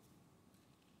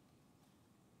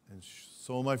 And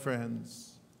so, my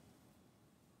friends,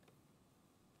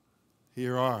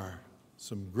 here are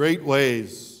some great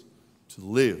ways to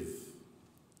live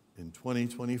in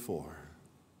 2024.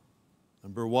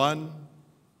 Number 1,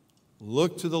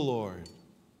 look to the Lord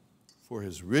for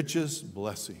his richest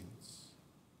blessings.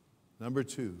 Number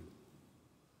 2,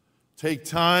 take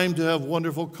time to have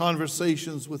wonderful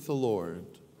conversations with the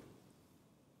Lord.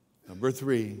 Number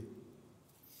 3,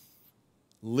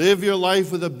 live your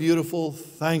life with a beautiful,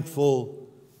 thankful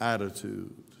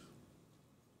attitude.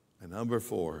 And number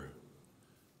 4,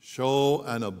 show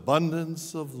an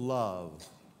abundance of love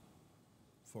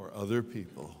for other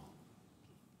people.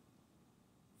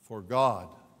 For God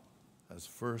has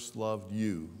first loved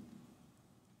you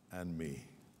and me.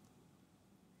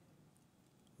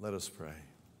 Let us pray.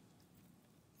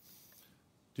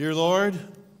 Dear Lord,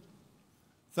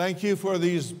 thank you for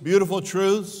these beautiful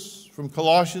truths from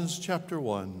Colossians chapter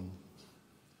 1.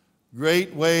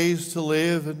 Great ways to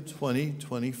live in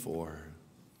 2024.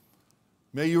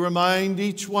 May you remind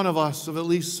each one of us of at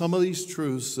least some of these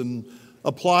truths and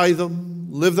apply them,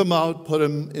 live them out, put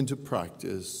them into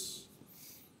practice.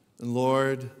 And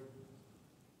Lord,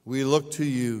 we look to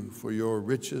you for your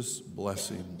richest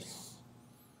blessings.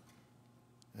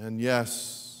 And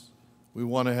yes, we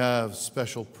want to have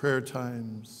special prayer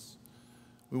times.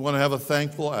 We want to have a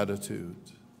thankful attitude.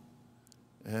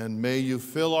 And may you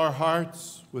fill our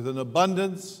hearts with an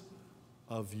abundance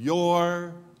of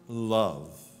your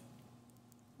love.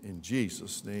 In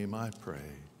Jesus' name I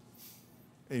pray.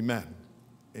 Amen.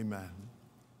 Amen.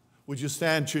 Would you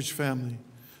stand, church family?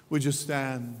 Would you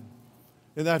stand?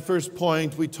 In that first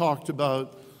point, we talked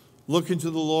about looking to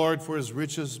the Lord for his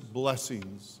richest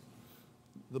blessings.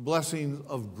 The blessings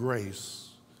of grace,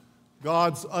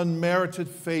 God's unmerited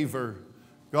favor,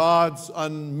 God's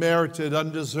unmerited,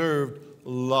 undeserved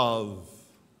love.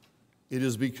 It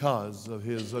is because of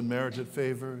his unmerited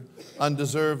favor,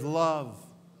 undeserved love,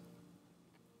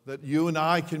 that you and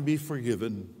I can be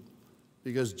forgiven,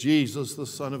 because Jesus, the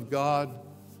Son of God,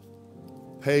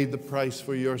 paid the price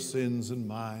for your sins and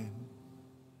mine.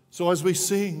 So as we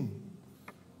sing,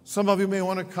 some of you may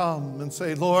want to come and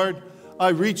say, Lord, I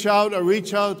reach out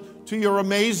to your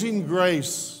amazing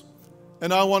grace,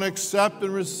 and I want to accept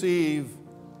and receive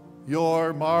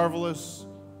your marvelous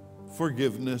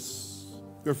forgiveness,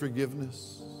 your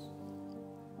forgiveness.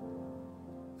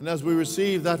 And as we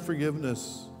receive that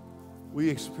forgiveness, we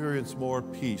experience more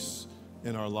peace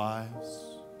in our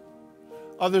lives.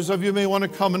 Others of you may want to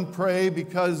come and pray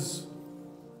because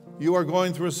you are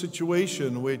going through a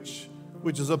situation which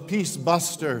is a peace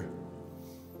buster.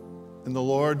 And the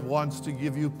Lord wants to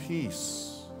give you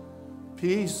peace.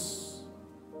 Peace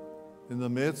in the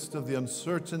midst of the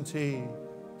uncertainty.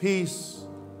 Peace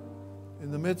in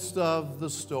the midst of the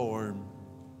storm.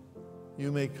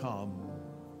 You may come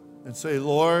and say,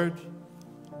 Lord,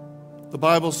 the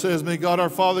Bible says, may God our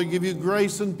Father give you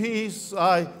grace and peace.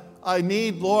 I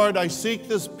need, Lord, I seek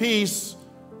this peace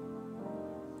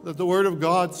that the Word of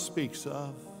God speaks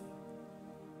of.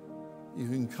 You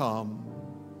can come.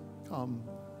 Come.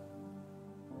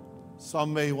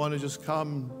 Some may want to just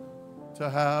come to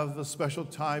have a special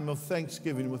time of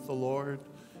thanksgiving with the Lord.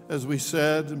 As we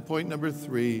said in point number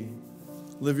 3,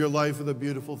 live your life with a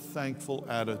beautiful, thankful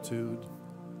attitude.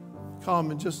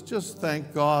 Come and just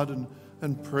thank God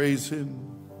and praise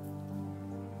him.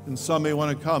 And some may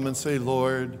want to come and say,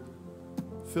 Lord,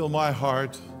 fill my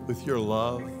heart with your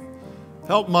love.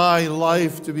 Help my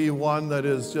life to be one that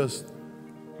is just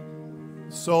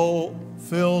so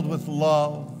filled with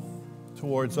love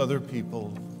towards other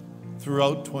people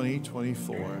throughout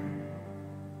 2024.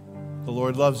 The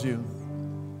Lord loves you,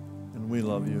 and we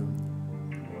love you.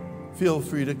 Feel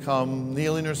free to come,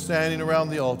 kneeling or standing around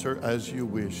the altar as you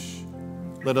wish.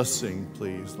 Let us sing,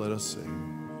 please. Let us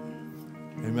sing.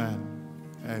 Amen.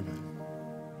 Amen.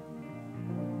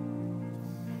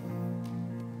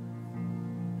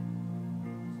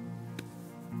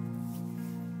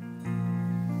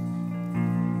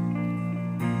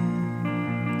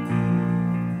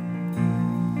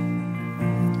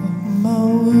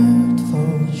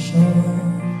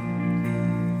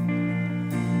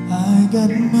 Got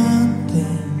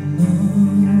nothing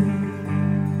new.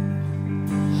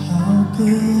 How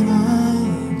could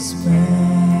I express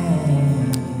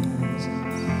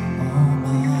all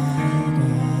my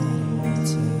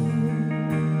gratitude?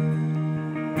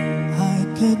 I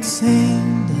could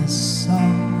sing this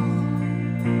song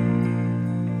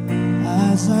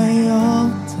as I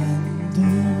often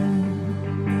do,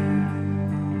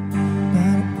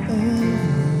 but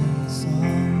every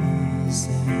song I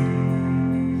sing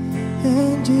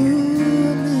and you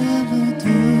never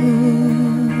do.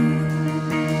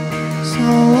 So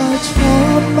I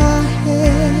throw my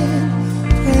hand,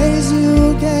 praise you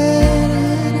again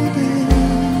and again,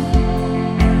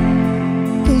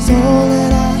 'cause all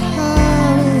that I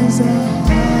have is a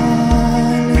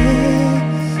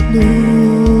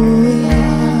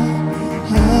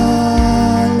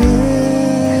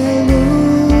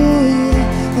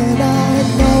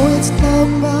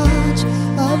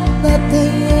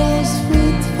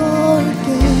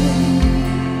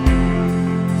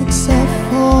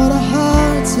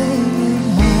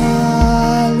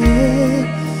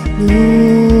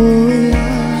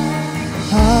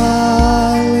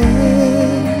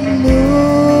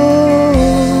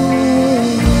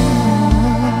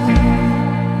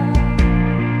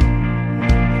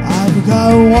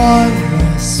got one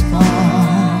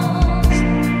response.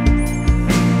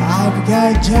 I've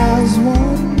got just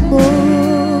one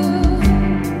move.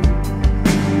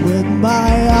 With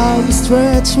my arms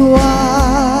stretched wide,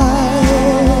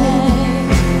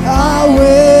 I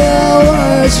will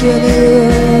worship you.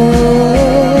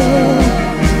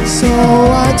 So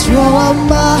I throw up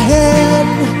my hand,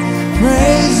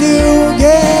 praise you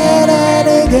again and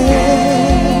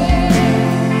again.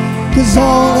 'Cause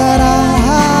all that I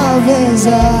have is a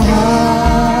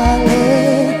hallelujah,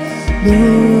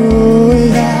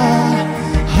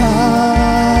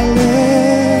 hallelujah.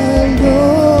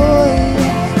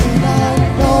 And I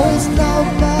know it's not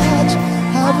much,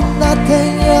 have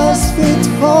nothing else fit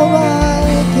for my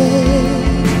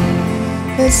game,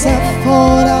 except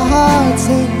for the heart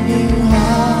singing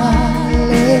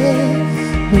hallelujah,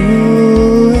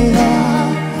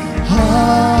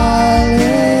 hallelujah.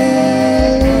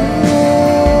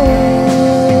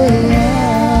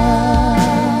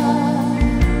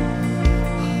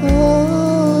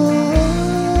 Oh,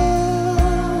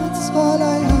 it's all I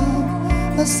have,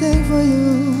 I sing for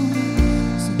you.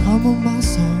 So come on my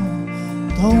soul,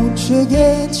 don't you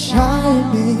get shy of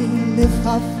me, lift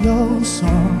up your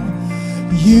song.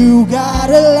 You got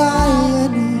a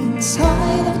lion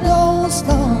inside of those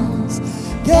lungs.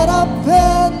 Get up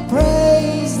and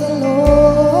praise the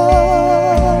Lord.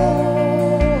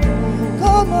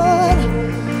 Come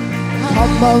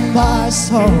on my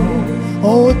soul.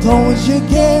 Oh, don't you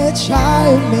get shy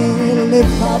of me,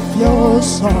 lift up your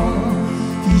song.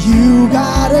 You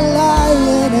got a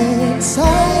lion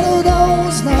inside of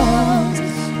those lungs.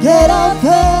 Get up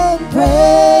and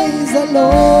praise the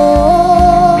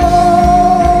Lord.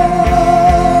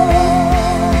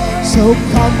 So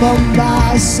come on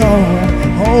my soul,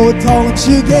 oh don't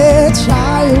you get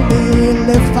shy of me,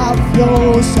 lift up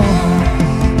your song.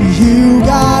 You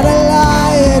got a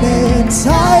lion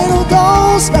inside of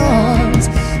those lungs.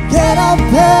 Get up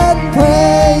and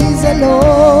praise the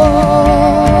Lord.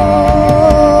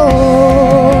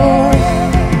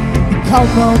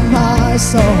 Come on my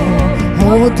soul,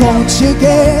 oh don't you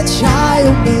get shy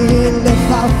of me,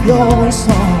 lift up your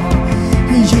song.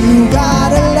 You got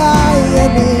a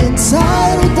lion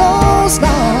inside of those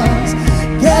lungs.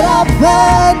 Get up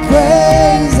and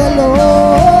praise the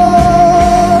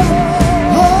Lord.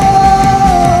 Oh,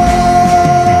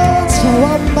 throw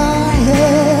up my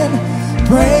hand,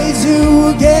 praise you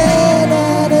again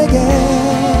and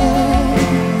again.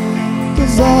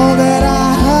 'Cause all that I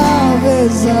have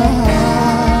is a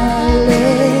hallelujah,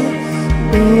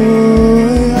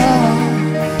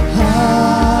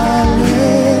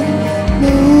 hallelujah.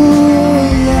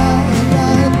 And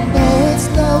I know it's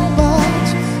not much,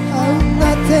 I've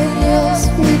nothing else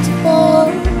fit for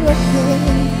a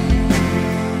king,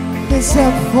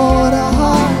 except for the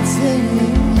heart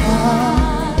singing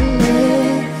hallelujah,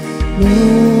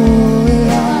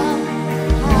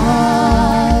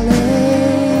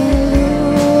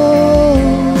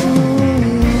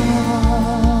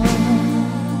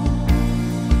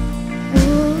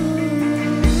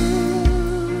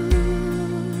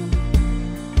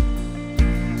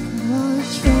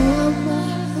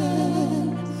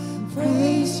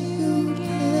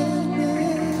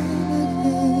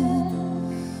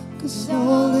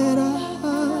 all that I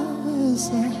have is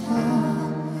a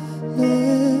hallelujah,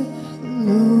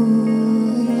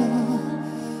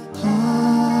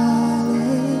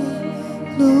 hallelujah.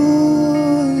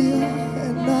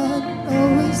 And I know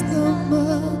it's not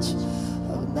much,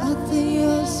 of nothing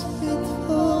else fit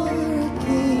for a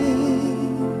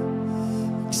king,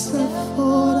 except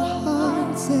for the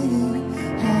heart singing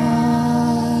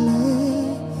hallelujah,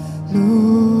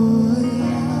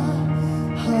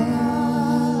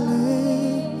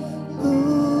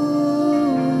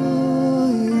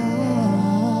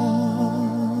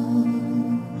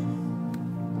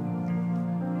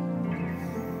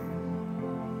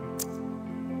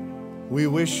 We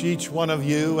wish each one of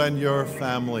you and your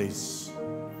families,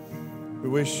 we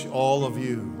wish all of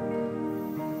you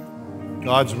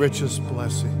God's richest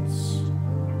blessings,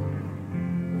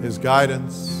 His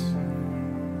guidance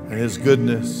and His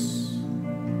goodness,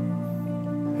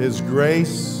 His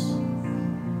grace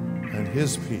and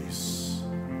His peace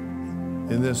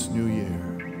in this new year.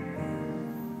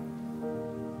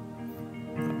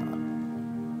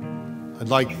 I'd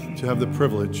like to have the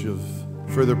privilege of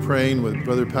further praying with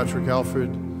Brother Patrick Alfred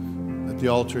at the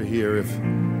altar here. If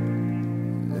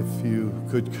you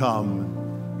could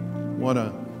come, want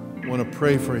to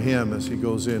pray for him as he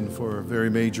goes in for a very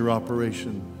major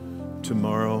operation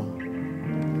tomorrow.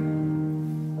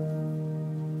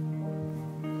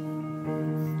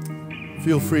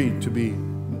 Feel free to be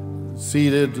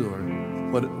seated or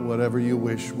whatever you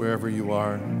wish, wherever you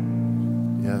are.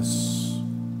 Yes.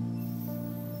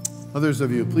 Others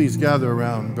of you, please gather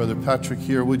around Brother Patrick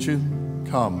here, would you?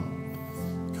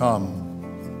 Come. Come.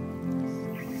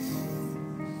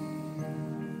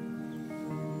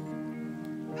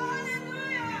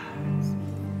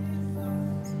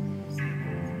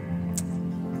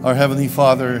 Our Heavenly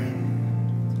Father,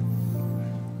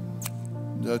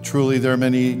 truly there are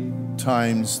many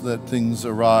times that things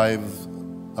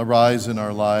arise in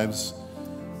our lives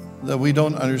that we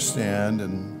don't understand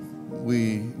and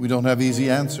we don't have easy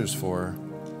answers for.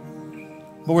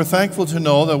 But we're thankful to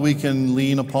know that we can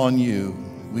lean upon you.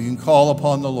 We can call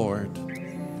upon the Lord,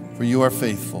 for you are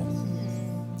faithful.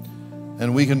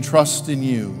 And we can trust in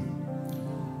you.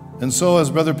 And so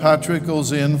as Brother Patrick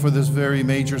goes in for this very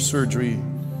major surgery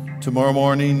tomorrow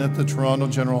morning at the Toronto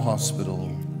General Hospital,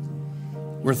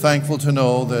 we're thankful to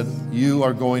know that you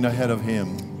are going ahead of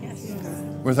him.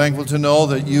 We're thankful to know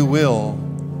that you will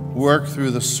work through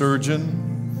the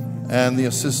surgeon and the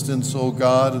assistants, oh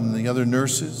God, and the other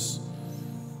nurses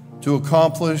to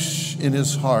accomplish in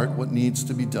his heart what needs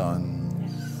to be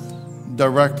done.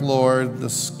 Direct, Lord, the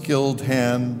skilled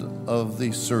hand of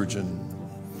the surgeon.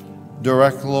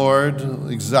 Direct, Lord,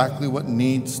 exactly what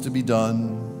needs to be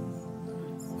done.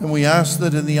 And we ask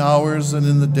that in the hours and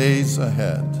in the days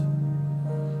ahead,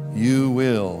 you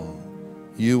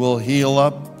will heal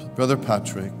up Brother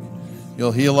Patrick.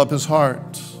 You'll heal up his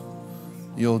heart.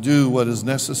 You'll do what is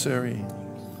necessary.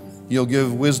 You'll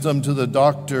give wisdom to the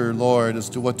doctor, Lord, as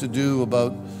to what to do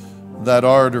about that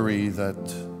artery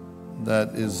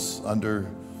that is under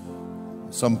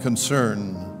some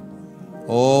concern.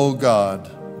 Oh God,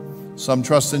 some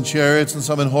trust in chariots and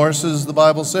some in horses, the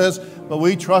Bible says, but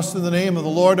we trust in the name of the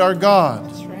Lord our God.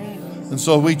 That's right. And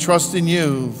so we trust in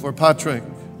you for Patrick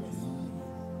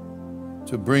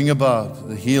to bring about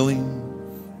the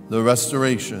healing, the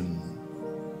restoration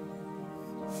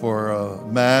for a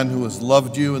man who has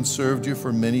loved you and served you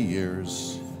for many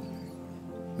years.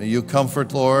 May you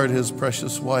comfort, Lord, his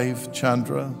precious wife,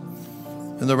 Chandra,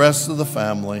 and the rest of the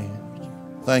family.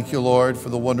 Thank you, Lord, for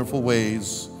the wonderful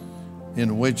ways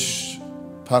in which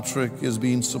Patrick is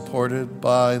being supported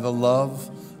by the love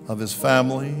of his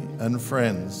family and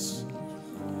friends.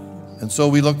 And so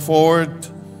we look forward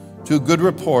to good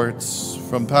reports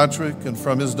from Patrick and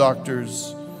from his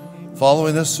doctors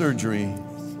following this surgery.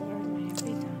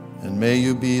 And may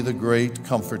you be the great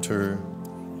comforter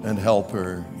and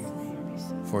helper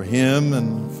for him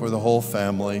and for the whole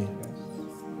family.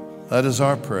 That is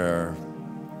our prayer.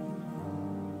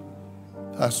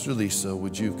 Pastor Lisa,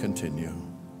 would you continue?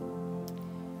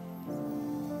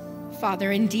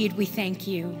 Father, indeed we thank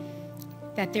you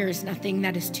that there is nothing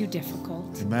that is too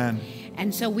difficult. Amen.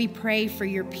 And so we pray for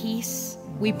your peace.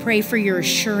 We pray for your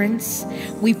assurance.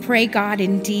 We pray, God,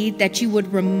 indeed, that you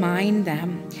would remind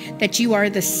them that you are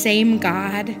the same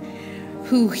God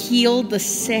who healed the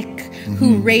sick,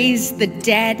 who raised the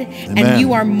dead, Amen. And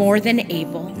you are more than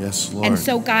able. Yes, Lord. And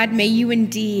so, God, may you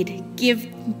indeed give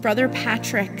Brother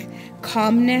Patrick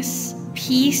calmness,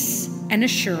 peace, and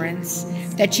assurance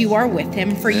that you are with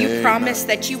him, for you Amen. promise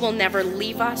that you will never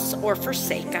leave us or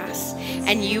forsake us,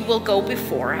 and you will go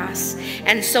before us.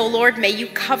 And so, Lord, may you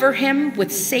cover him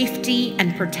with safety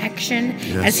and protection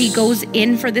as he goes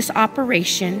in for this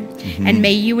operation, and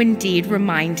may you indeed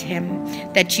remind him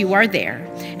that you are there.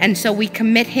 And so we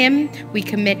commit him, we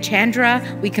commit Chandra,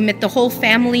 we commit the whole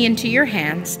family into your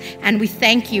hands, and we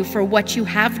thank you for what you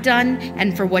have done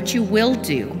and for what you will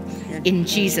do. In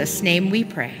Jesus' name we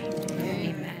pray.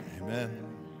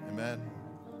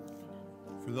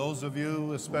 For those of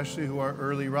you, especially who are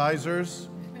early risers,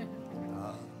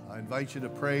 I invite you to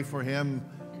pray for him.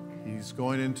 He's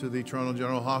going into the Toronto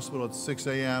General Hospital at 6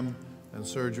 a.m. and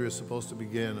surgery is supposed to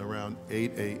begin around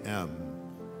 8 a.m.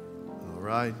 All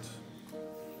right.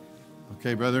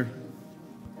 Okay, brother.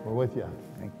 We're with you.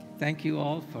 Thank you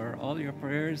all for all your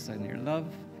prayers and your love,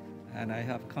 and I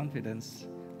have confidence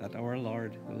that our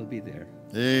Lord will be there.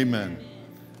 Amen.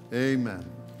 Amen.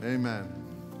 Amen.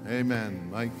 Amen.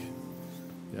 Mike.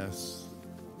 Yes.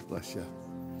 Bless you.